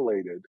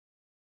escalated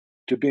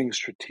to being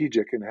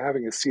strategic and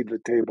having a seat at the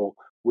table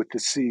with the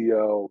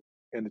CEO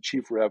and the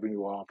chief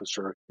revenue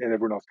officer and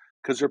everyone else,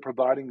 because they're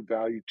providing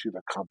value to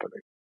the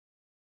company.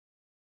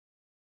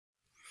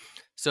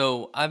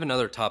 So I have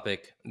another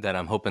topic that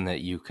I'm hoping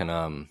that you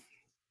can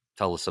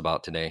tell us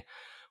about today.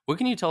 What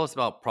can you tell us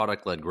about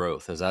product-led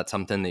growth? Is that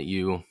something that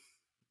you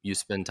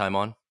spend time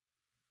on?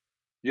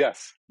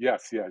 Yes,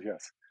 yes, yes,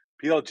 yes.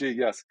 PLG,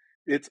 yes.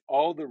 It's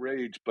all the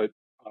rage, but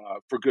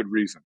for good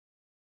reason.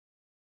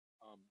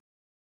 Um,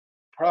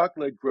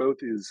 Product-led growth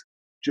is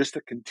just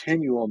a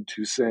continuum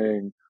to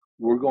saying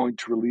we're going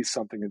to release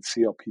something and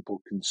see how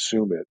people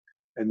consume it,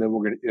 and then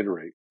we're going to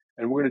iterate.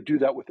 And we're going to do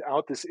that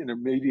without this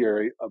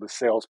intermediary of a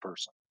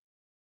salesperson.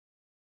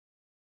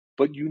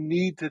 But you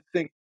need to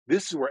think,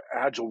 this is where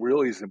Agile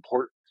really is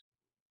important,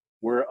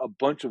 where a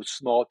bunch of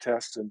small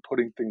tests and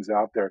putting things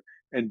out there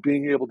and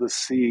being able to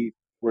see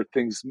where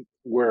things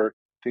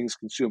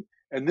consume.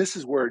 And this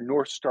is where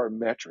North Star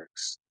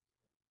metrics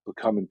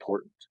become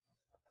important.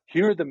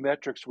 Here are the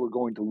metrics we're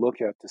going to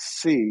look at to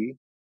see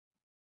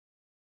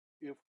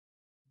if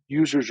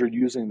users are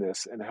using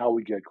this and how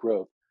we get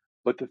growth.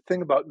 But the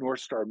thing about North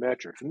Star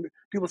metrics, and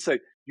people say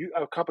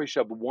a company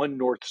should have one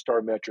North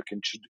Star metric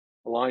and should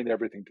align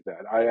everything to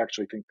that. I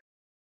actually think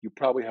you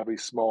probably have a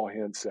small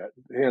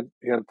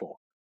handful,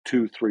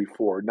 2, 3,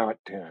 4, not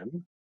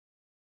 10.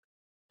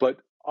 But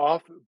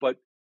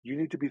you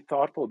need to be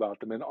thoughtful about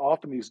them. And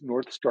often these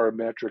North Star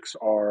metrics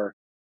are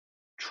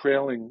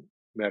trailing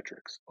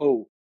metrics.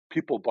 Oh,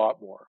 people bought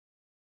more.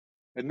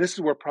 And this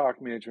is where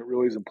product management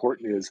really is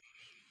important is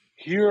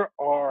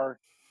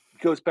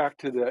it goes back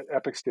to the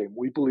Epic statement.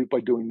 We believe by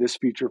doing this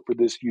feature for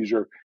this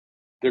user,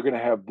 they're going to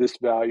have this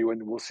value,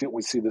 and we'll see it when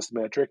we see this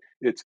metric.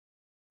 It's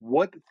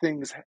what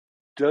things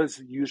does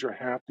the user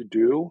have to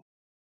do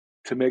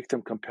to make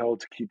them compelled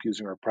to keep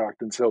using our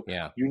product. And so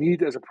you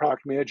need, as a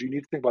product manager, you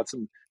need to think about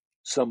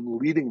some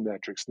leading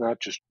metrics, not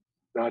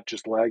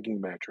just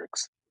lagging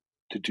metrics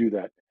to do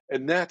that.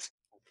 And that's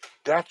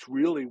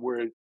really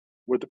where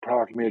the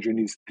product manager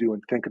needs to do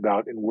and think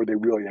about, and where they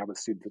really have a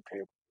seat at the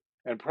table.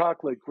 And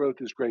product-led growth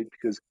is great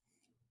because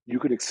you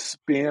could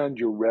expand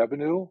your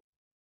revenue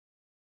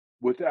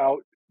without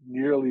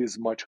nearly as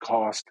much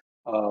cost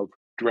of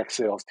direct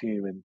sales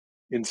team and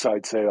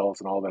inside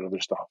sales and all that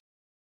other stuff.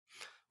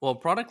 Well,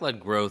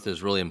 product-led growth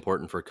is really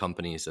important for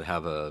companies that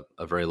have a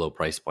very low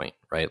price point,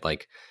 right?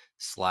 Like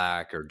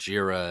Slack or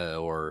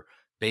Jira or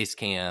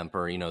Basecamp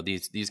or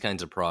these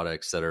kinds of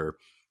products that are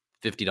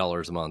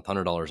 $50 a month,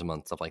 $100 a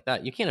month, stuff like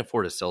that. You can't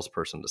afford a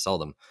salesperson to sell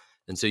them,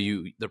 and so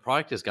the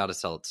product has got to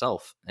sell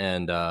itself.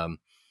 And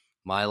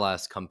my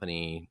last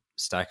company,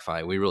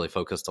 Stackify, we really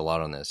focused a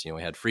lot on this.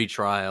 We had free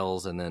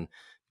trials, and then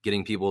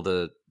getting people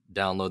to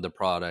download the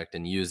product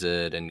and use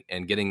it,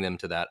 and getting them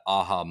to that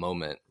aha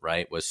moment,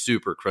 right, was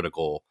super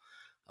critical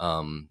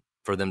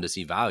for them to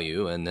see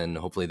value, and then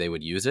hopefully they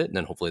would use it, and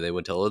then hopefully they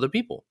would tell other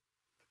people.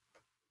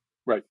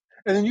 Right.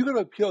 And then you go to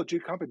a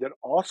PLG company that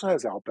also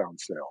has outbound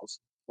sales,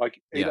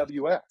 like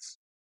AWS,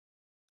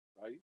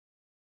 right?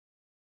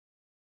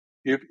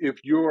 If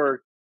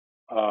you're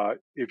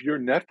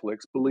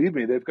Netflix, believe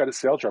me, they've got a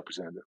sales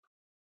representative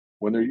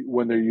when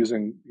they're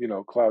using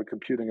cloud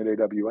computing at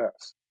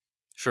AWS.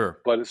 Sure.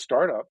 But a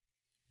startup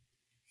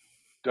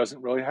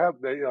doesn't really have,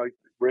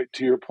 right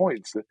to your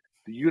points, that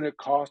the unit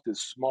cost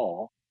is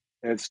small,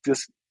 and it's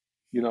just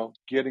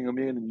getting them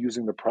in and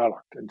using the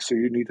product. And so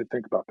you need to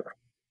think about that.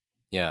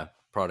 Yeah,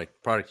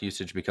 product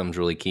usage becomes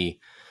really key.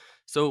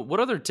 So what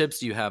other tips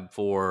do you have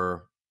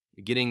for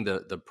getting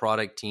the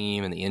product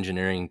team and the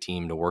engineering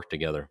team to work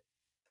together?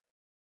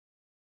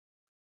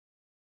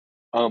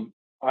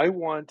 I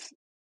want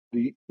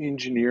the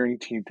engineering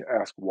team to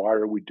ask, why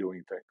are we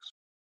doing things?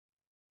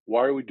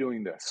 Why are we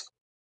doing this?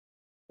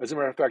 As a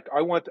matter of fact,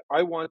 I want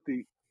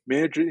the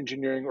manager of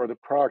engineering or the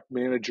product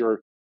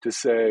manager to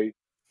say,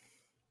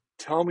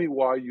 tell me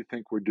why you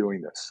think we're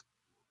doing this.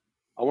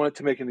 I want it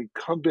to make it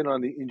incumbent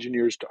on the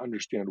engineers to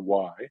understand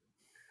why.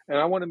 And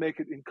I want to make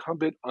it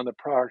incumbent on the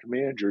product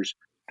managers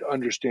to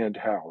understand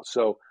how.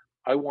 So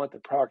I want the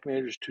product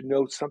managers to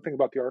know something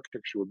about the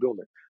architecture we're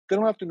building. They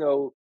don't have to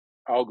know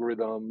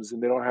algorithms,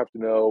 and they don't have to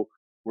know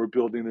we're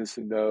building this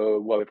and they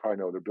probably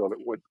know they're building,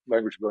 what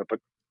language we're building,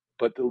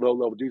 but the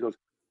low-level details.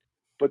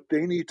 But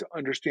they need to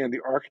understand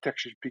the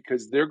architectures,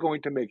 because they're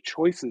going to make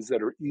choices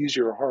that are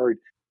easy or hard.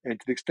 And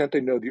to the extent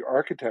they know the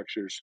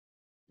architectures,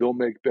 they'll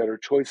make better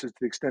choices. To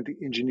the extent the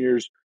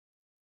engineers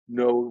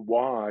know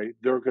why,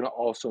 they're going to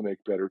also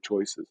make better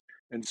choices.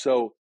 And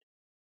so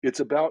it's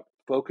about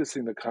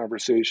focusing the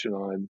conversation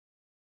on,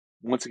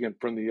 once again,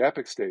 from the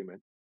Epic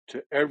statement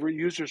to every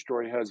user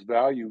story has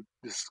value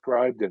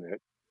described in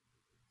it.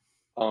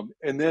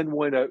 And then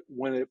when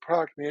a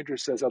product manager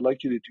says, I'd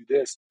like you to do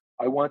this,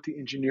 I want the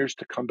engineers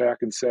to come back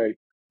and say,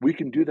 we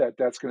can do that.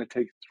 That's going to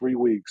take 3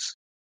 weeks.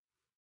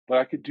 But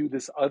I could do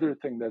this other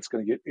thing that's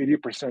going to get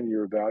 80% of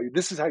your value.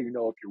 This is how you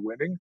know if you're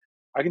winning.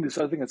 I can do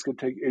something that's going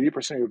to take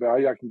 80% of your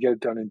value. I can get it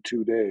done in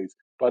 2 days.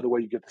 By the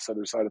way, you get this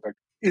other side effect.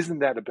 Isn't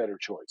that a better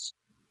choice?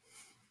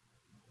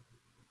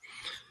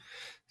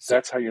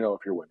 That's how you know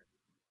if you're winning.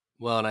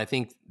 Well, and I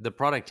think the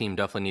product team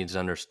definitely needs to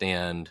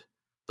understand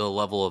the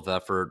level of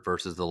effort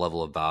versus the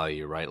level of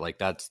value, right? Like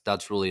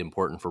that's really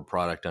important for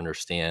product to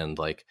understand.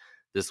 Like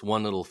this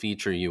one little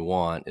feature you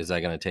want, is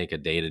that going to take a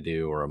day to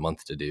do or a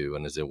month to do?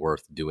 And is it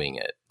worth doing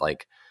it?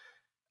 Like,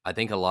 I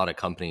think a lot of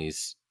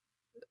companies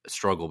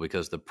struggle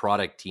because the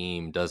product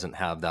team doesn't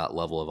have that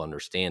level of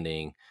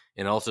understanding,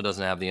 and also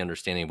doesn't have the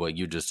understanding of what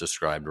you just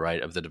described,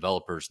 right? Of the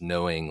developers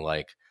knowing,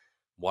 like,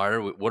 what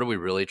are we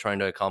really trying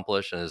to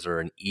accomplish? And is there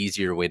an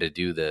easier way to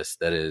do this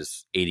that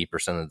is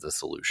 80% of the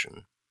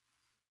solution?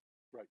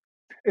 Right.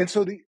 And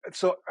so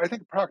I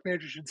think the product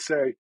manager should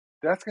say,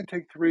 that's going to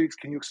take 3 weeks.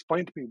 Can you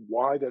explain to me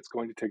why that's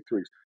going to take 3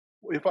 weeks?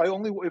 If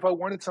I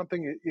wanted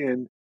something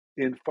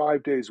in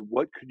 5 days,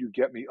 what could you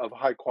get me of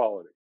high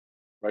quality?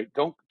 Right?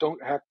 Don't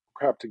hack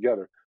crap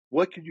together.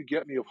 What could you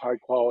get me of high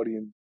quality,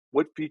 and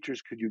what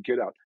features could you get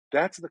out?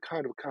 That's the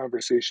kind of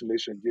conversation they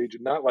should engage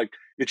in. Not like,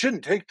 it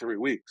shouldn't take 3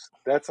 weeks.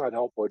 That's not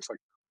helpful. It's like,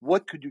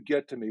 what could you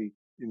get to me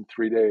in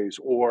 3 days?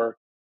 Or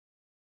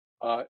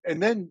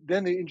and then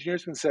the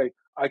engineers can say,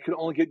 I can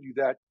only get you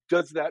that.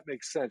 Does that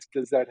make sense?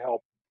 Does that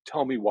help?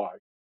 Tell me why.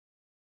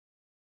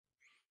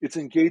 It's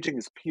engaging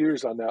as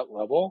peers on that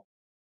level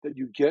that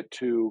you get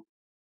to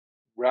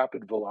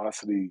rapid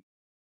velocity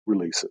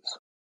releases.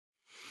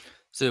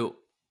 So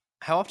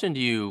how often do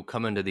you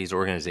come into these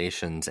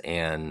organizations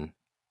and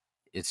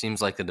it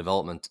seems like the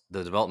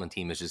development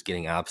team is just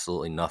getting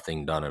absolutely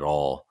nothing done at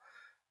all?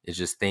 It's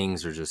just,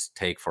 things are just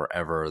take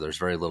forever. There's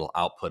very little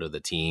output of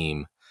the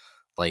team.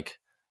 Like,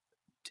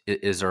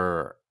 is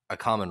there a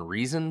common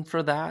reason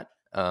for that?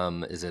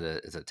 Is it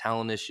a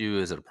talent issue?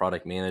 Is it a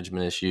product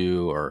management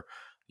issue? Or,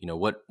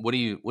 what do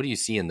you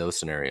see in those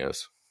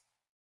scenarios?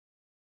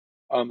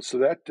 So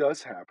that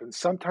does happen.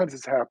 Sometimes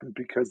it's happened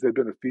because they've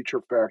been a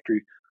feature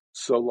factory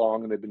so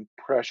long, and they've been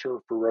pressure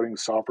for running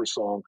software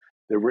song.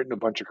 They've written a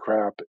bunch of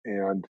crap,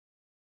 and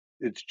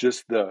it's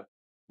just the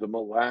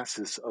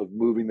molasses of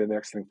moving the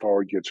next thing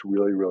forward gets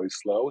really, really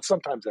slow.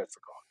 Sometimes that's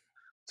the cause.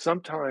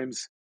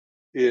 Sometimes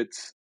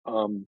it's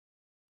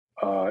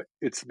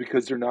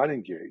because they're not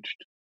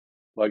engaged.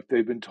 Like,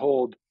 they've been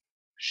told,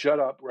 shut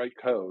up, write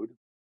code,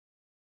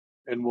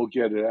 and we'll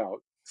get it out.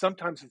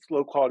 Sometimes it's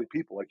low quality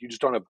people. Like, you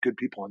just don't have good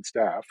people on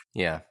staff.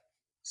 Yeah.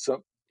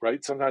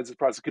 Right? Sometimes the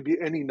process could be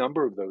any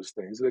number of those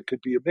things. It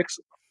could be a mix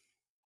of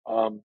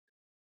them.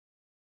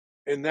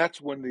 And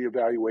that's when the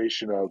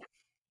evaluation of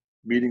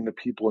meeting the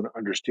people and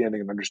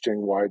understanding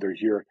why they're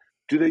here.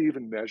 Do they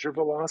even measure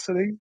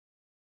velocity?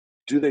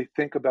 Do they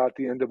think about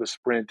the end of a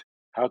sprint?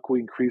 How can we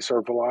increase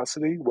our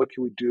velocity? What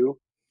can we do?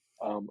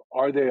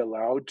 Are they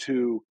allowed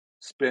to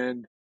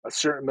spend a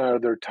certain amount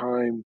of their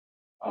time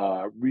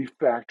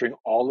refactoring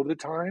all of the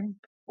time,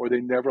 or are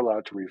they never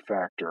allowed to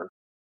refactor?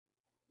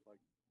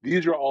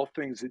 These are all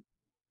things that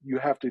you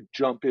have to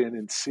jump in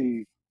and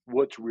see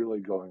what's really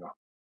going on.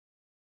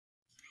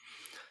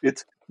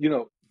 It's,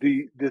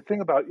 the thing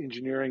about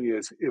engineering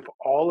is, if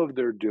all of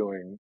they're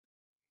doing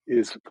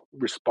is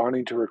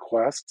responding to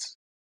requests,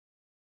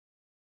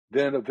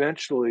 then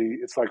eventually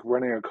it's like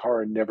running a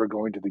car and never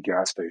going to the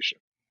gas station.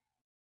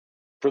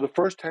 For the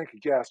first tank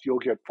of gas, you'll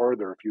get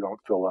further if you don't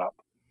fill up.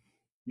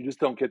 You just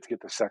don't get to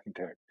get the second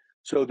tank.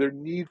 So there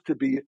needs to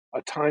be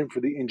a time for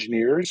the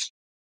engineers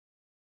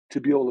to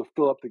be able to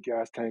fill up the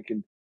gas tank.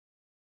 And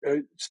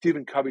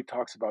Stephen Covey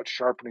talks about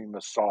sharpening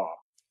the saw.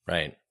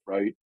 Right.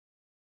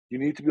 You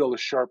need to be able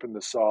to sharpen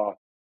the saw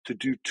to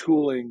do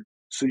tooling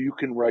so you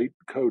can write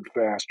code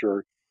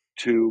faster,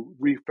 to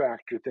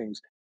refactor things.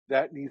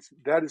 That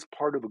is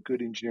part of a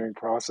good engineering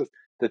process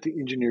that the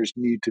engineers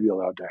need to be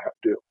allowed to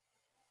do.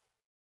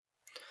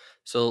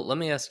 So let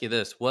me ask you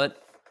this: what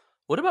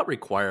about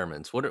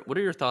requirements? What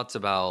are your thoughts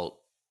about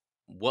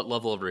what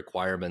level of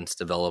requirements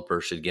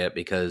developers should get?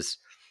 Because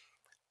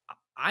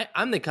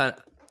I'm the kind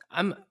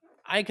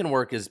I can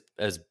work as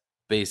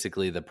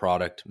basically the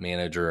product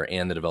manager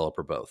and the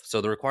developer both. So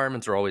the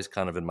requirements are always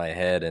kind of in my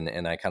head,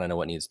 and I kind of know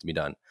what needs to be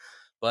done.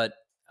 But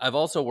I've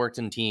also worked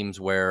in teams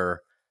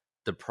where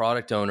the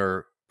product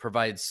owner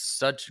provides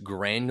such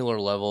granular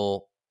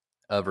level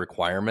of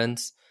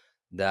requirements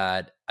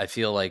that I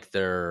feel like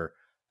they're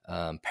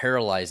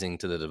paralyzing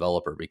to the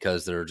developer,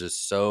 because they're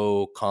just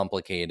so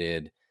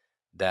complicated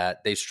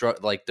that they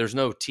like, there's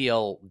no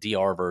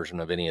TLDR version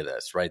of any of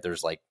this, right?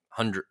 There's like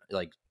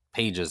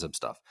pages of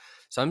stuff.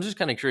 So I'm just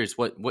kind of curious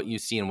what you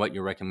see and what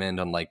you recommend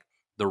on like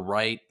the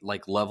right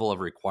like level of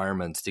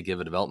requirements to give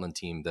a development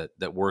team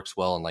that works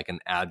well in like an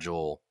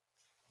agile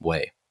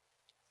way.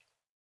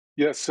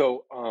 Yeah.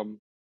 So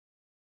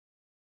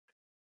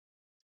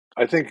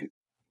I think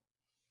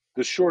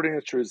the short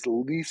answer is the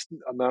least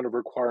amount of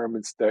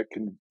requirements that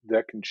can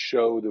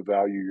show the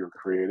value you're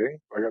creating.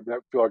 I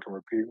feel like I'm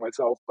repeating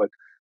myself, but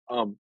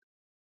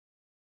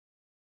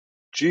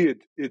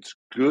it's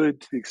good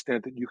to the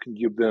extent that you can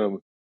give them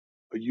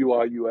a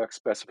UI UX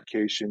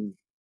specification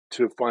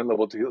to a fine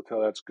level to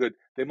tell that's good.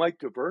 They might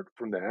divert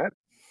from that.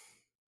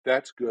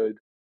 That's good,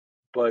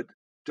 but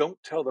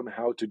don't tell them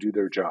how to do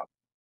their job.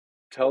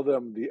 Tell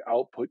them the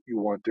output you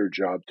want their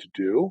job to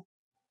do,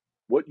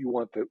 what you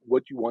want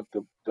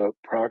the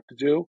product to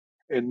do,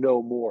 and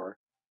no more.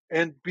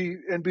 And be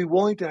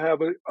willing to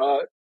have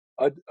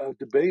a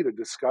debate, a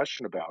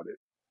discussion about it.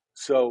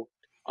 So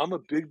I'm a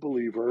big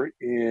believer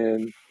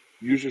in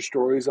user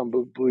stories. I'm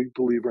a big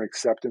believer in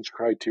acceptance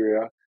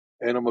criteria.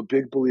 And I'm a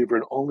big believer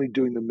in only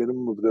doing the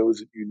minimum of those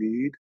that you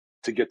need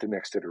to get the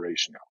next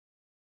iteration out.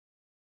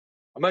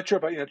 I'm not sure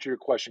if I answered your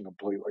question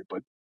completely,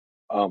 but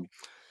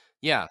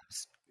yeah.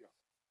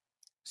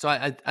 So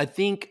I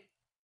think,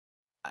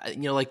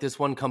 like this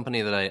one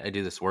company that I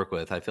do this work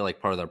with, I feel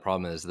like part of their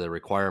problem is the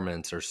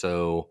requirements are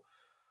so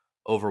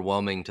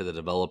overwhelming to the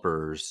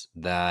developers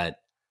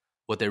that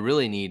what they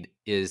really need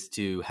is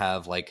to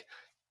have like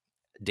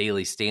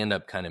daily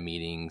stand-up kind of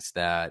meetings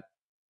that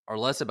are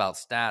less about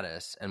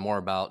status and more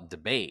about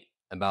debate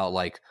about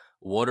like,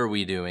 what are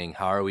we doing?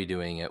 How are we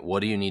doing it? What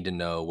do you need to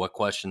know? What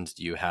questions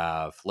do you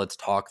have? Let's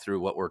talk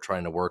through what we're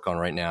trying to work on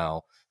right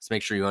now. Let's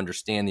make sure you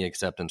understand the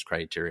acceptance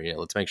criteria.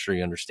 Let's make sure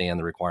you understand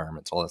the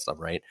requirements, all that stuff,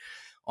 right?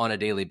 On a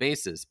daily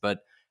basis.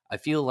 But I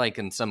feel like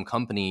in some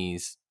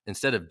companies,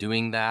 instead of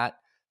doing that,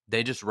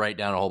 they just write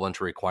down a whole bunch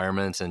of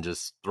requirements and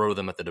just throw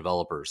them at the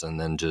developers and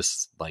then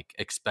just like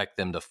expect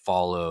them to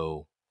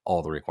follow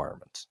all the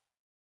requirements.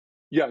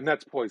 Yeah, and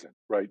that's poison,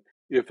 right?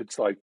 If it's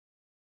like,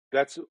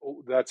 that's,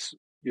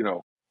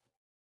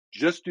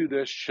 just do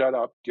this, shut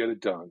up, get it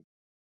done,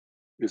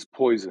 is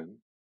poison.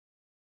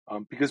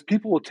 Because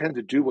people will tend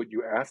to do what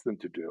you ask them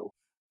to do.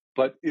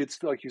 But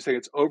it's like you say,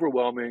 it's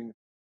overwhelming.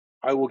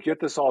 I will get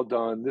this all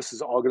done. This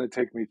is all going to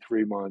take me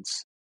 3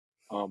 months.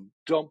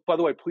 By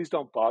the way, please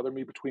don't bother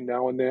me between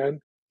now and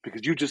then,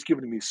 because you've just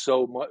given me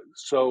so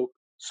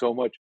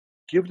much.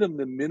 Give them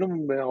the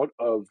minimum amount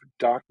of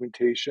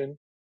documentation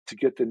to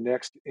get the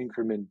next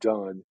increment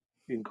done,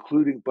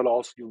 including, but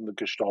also give them the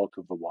gestalt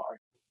of the why,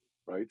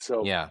 right?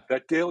 So yeah,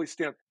 that daily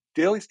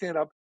stand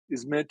up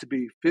is meant to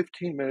be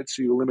 15 minutes,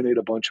 so you eliminate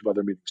a bunch of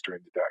other meetings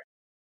during the day,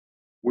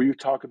 where you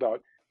talk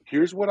about,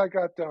 here's what I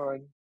got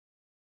done.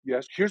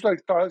 Yes, here's what I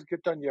thought I was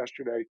get done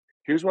yesterday.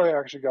 Here's what I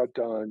actually got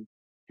done.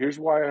 Here's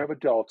why I have a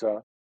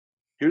delta.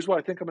 Here's what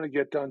I think I'm going to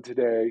get done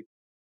today.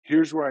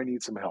 Here's where I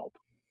need some help.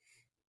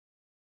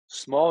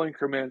 Small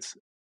increments,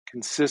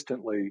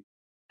 consistently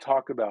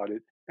talk about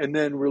it, and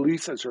then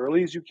release as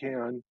early as you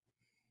can.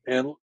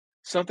 And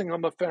something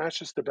I'm a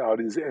fascist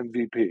about is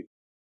MVP,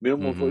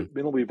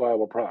 minimally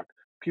viable product.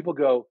 People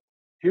go,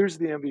 here's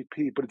the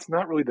MVP, but it's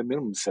not really the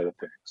minimum set of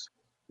things.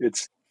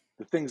 It's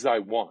the things I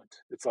want.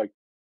 It's like,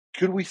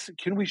 can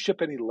we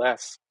ship any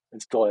less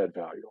and still add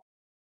value?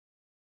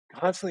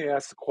 Constantly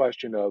ask the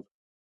question of,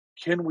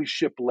 can we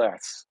ship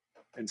less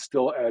and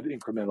still add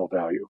incremental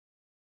value?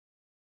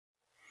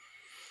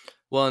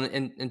 Well,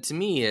 and to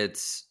me,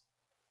 it's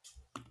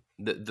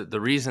the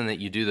reason that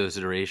you do those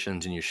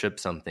iterations and you ship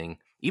something,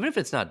 even if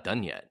it's not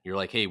done yet. You're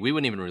like, hey, we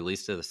wouldn't even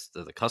release this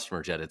to the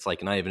customers yet. It's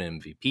like not even an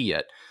MVP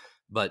yet.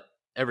 But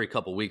every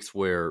couple of weeks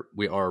where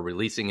we are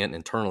releasing it and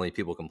internally,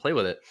 people can play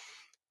with it.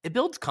 It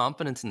builds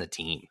confidence in the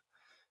team.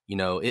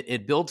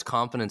 It builds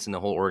confidence in the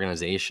whole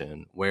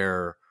organization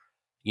where,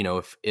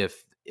 if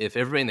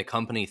everybody in the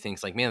company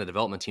thinks like, man, the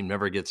development team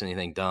never gets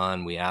anything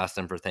done. We ask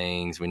them for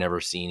things, we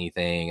never see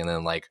anything. And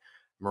then like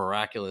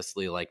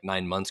miraculously, like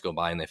 9 months go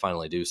by and they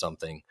finally do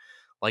something.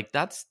 Like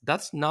that's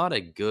not a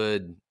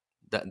good,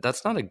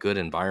 that's not a good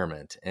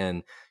environment.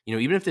 And,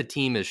 even if the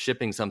team is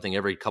shipping something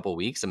every couple of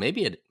weeks and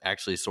maybe it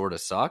actually sort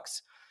of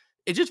sucks,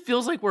 it just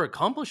feels like we're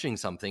accomplishing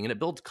something and it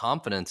builds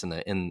confidence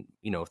in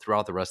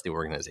throughout the rest of the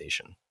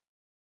organization.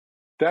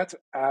 That's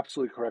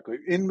absolutely correct.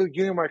 In the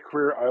beginning of my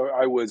career,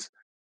 I was,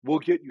 we'll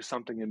get you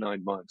something in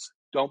 9 months.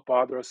 Don't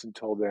bother us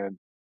until then.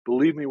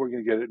 Believe me, we're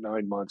going to get it in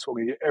 9 months. We're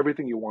going to get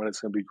everything you want.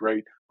 It's going to be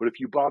great. But if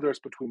you bother us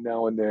between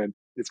now and then,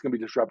 it's going to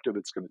be disruptive.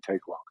 It's going to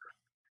take longer.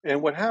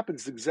 And what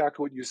happens is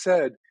exactly what you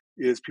said,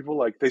 is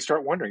people they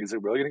start wondering, is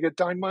it really going to get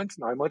 9 months?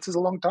 9 months is a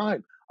long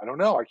time. I don't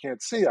know. I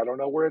can't see. I don't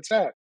know where it's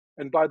at.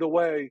 And by the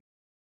way,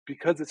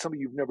 because it's something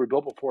you've never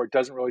built before, it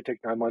doesn't really take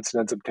 9 months. It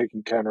ends up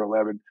taking 10 or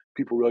 11.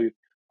 People really,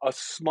 a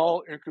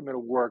small increment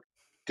of work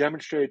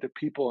demonstrated to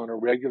people on a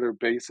regular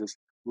basis,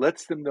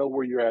 lets them know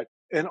where you're at,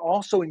 and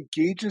also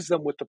engages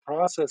them with the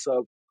process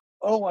of,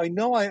 oh, I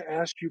know I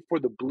asked you for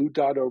the blue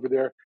dot over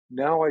there.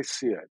 Now I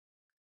see it.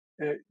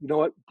 You know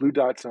what? Blue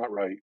dot's not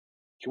right.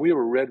 Can we have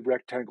a red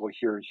rectangle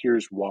here?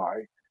 Here's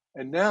why.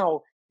 And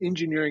now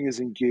engineering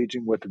is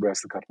engaging with the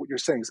rest of the company. What you're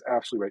saying is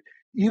absolutely right.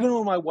 Even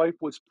when my wife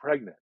was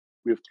pregnant,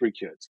 we have 3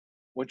 kids.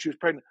 When she was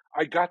pregnant,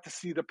 I got to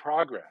see the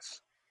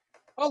progress.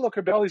 Oh, look,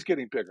 her belly's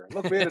getting bigger.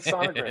 Look, we had a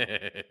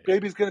sonogram.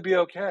 Baby's going to be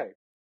okay,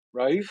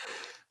 right?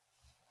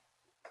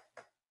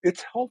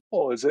 It's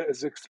helpful as an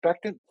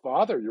expectant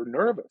father. You're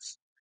nervous.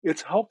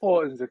 It's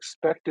helpful as an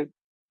expectant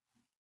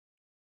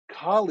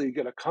colleague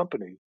at a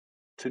company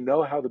to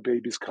know how the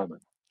baby's coming.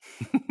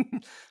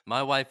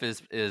 My wife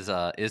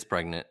is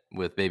pregnant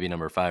with baby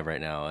number 5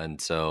 right now, and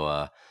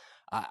so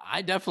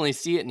I definitely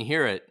see it and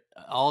hear it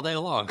all day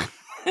long.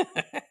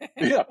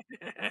 Yeah.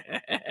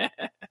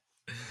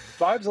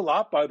 5's a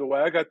lot, by the way.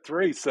 I got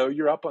 3, so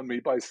you're up on me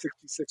by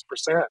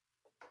 66%.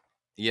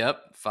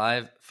 Yep,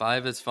 5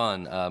 is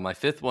fun. My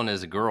 5th one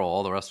is a girl.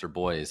 All the rest are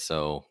boys,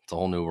 so it's a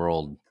whole new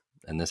world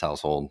in this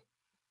household.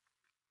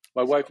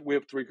 My wife, we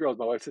have 3 girls.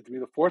 My wife said to me,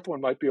 the 4th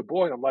one might be a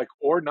boy. And I'm like,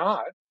 or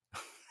not.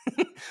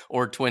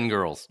 Or twin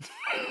girls.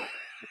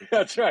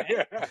 That's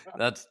right.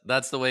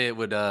 That's the way it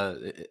would.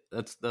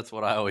 That's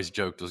what I always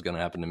joked was going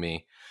to happen to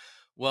me.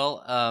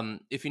 Well,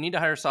 if you need to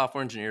hire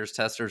software engineers,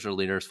 testers, or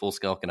leaders,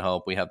 Fullscale can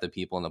help. We have the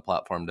people on the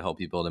platform to help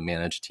you build and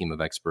manage a team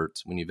of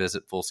experts. When you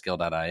visit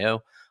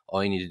Fullscale.io,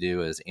 all you need to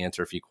do is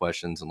answer a few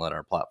questions and let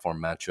our platform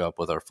match you up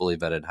with our fully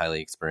vetted,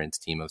 highly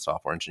experienced team of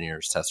software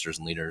engineers, testers,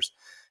 and leaders.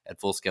 At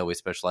Fullscale, we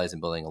specialize in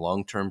building a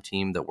long-term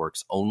team that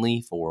works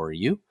only for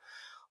you.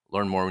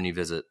 Learn more when you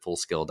visit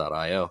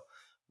Fullscale.io.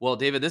 Well,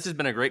 David, this has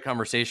been a great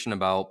conversation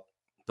about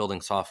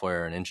building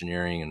software and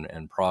engineering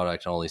and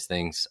product and all these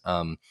things.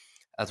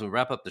 As we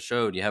wrap up the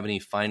show, do you have any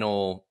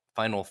final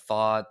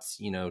thoughts,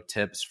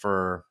 tips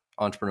for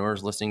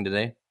entrepreneurs listening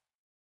today?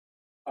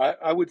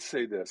 I would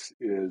say this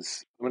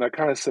is, I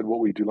kind of said what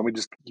we do. Let me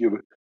just give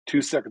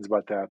 2 seconds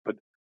about that. But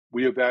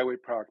we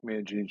evaluate product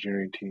management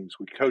engineering teams.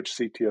 We coach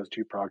CTOs,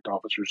 chief product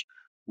officers.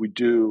 We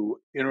do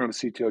interim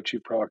CTO,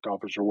 chief product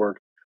officer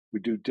work. We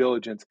do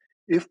diligence.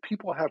 If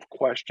people have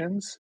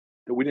questions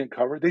that we didn't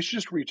cover, they should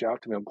just reach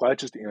out to me. I'm glad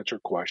just to answer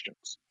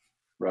questions,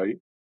 right?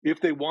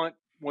 If they want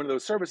one of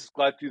those services,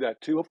 glad to do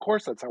that too. Of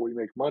course, that's how we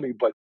make money,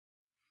 but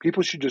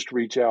people should just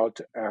reach out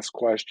to ask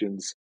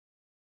questions.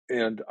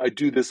 And I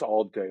do this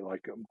all day.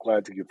 I'm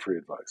glad to give free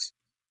advice.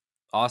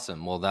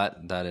 Awesome. Well,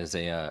 that is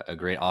a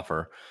great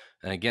offer.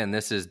 And again,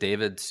 this is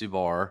David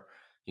Subar.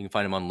 You can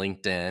find him on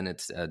LinkedIn.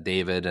 It's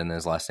David, and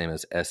his last name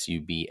is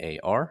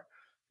Subar.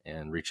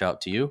 And reach out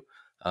to you.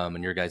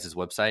 And your guys'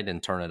 website,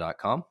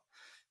 interna.com.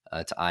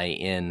 It's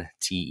interna.com.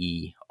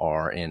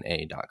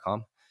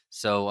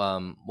 So,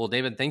 well,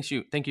 David, thank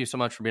you so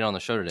much for being on the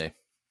show today.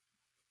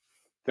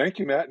 Thank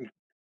you, Matt. And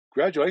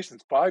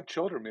congratulations. 5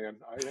 children, man.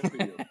 I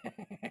envy you.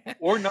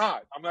 Or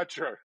not. I'm not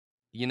sure.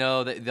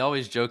 They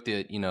always joke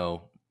that,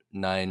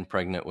 9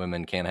 pregnant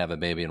women can't have a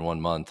baby in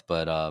 1 month.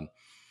 But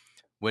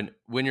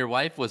when your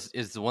wife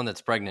is the one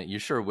that's pregnant, you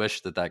sure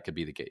wish that could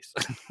be the case.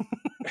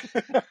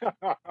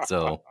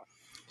 So,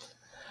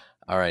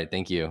 all right.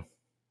 Thank you.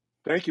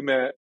 Thank you,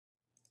 Matt.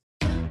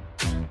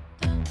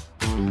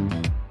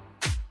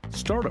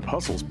 Startup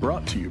Hustle's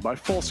brought to you by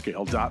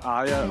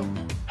Fullscale.io,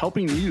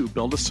 helping you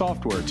build a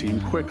software team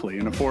quickly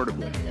and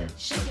affordably.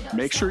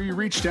 Make sure you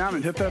reach down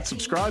and hit that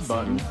subscribe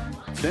button,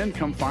 then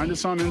come find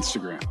us on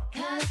Instagram.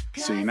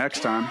 See you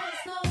next time.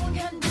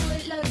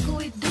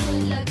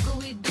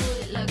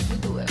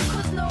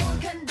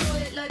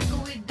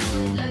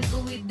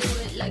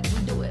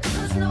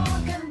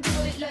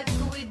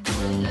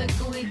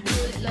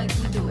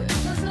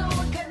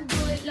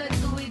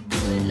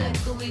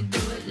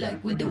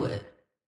 We do it.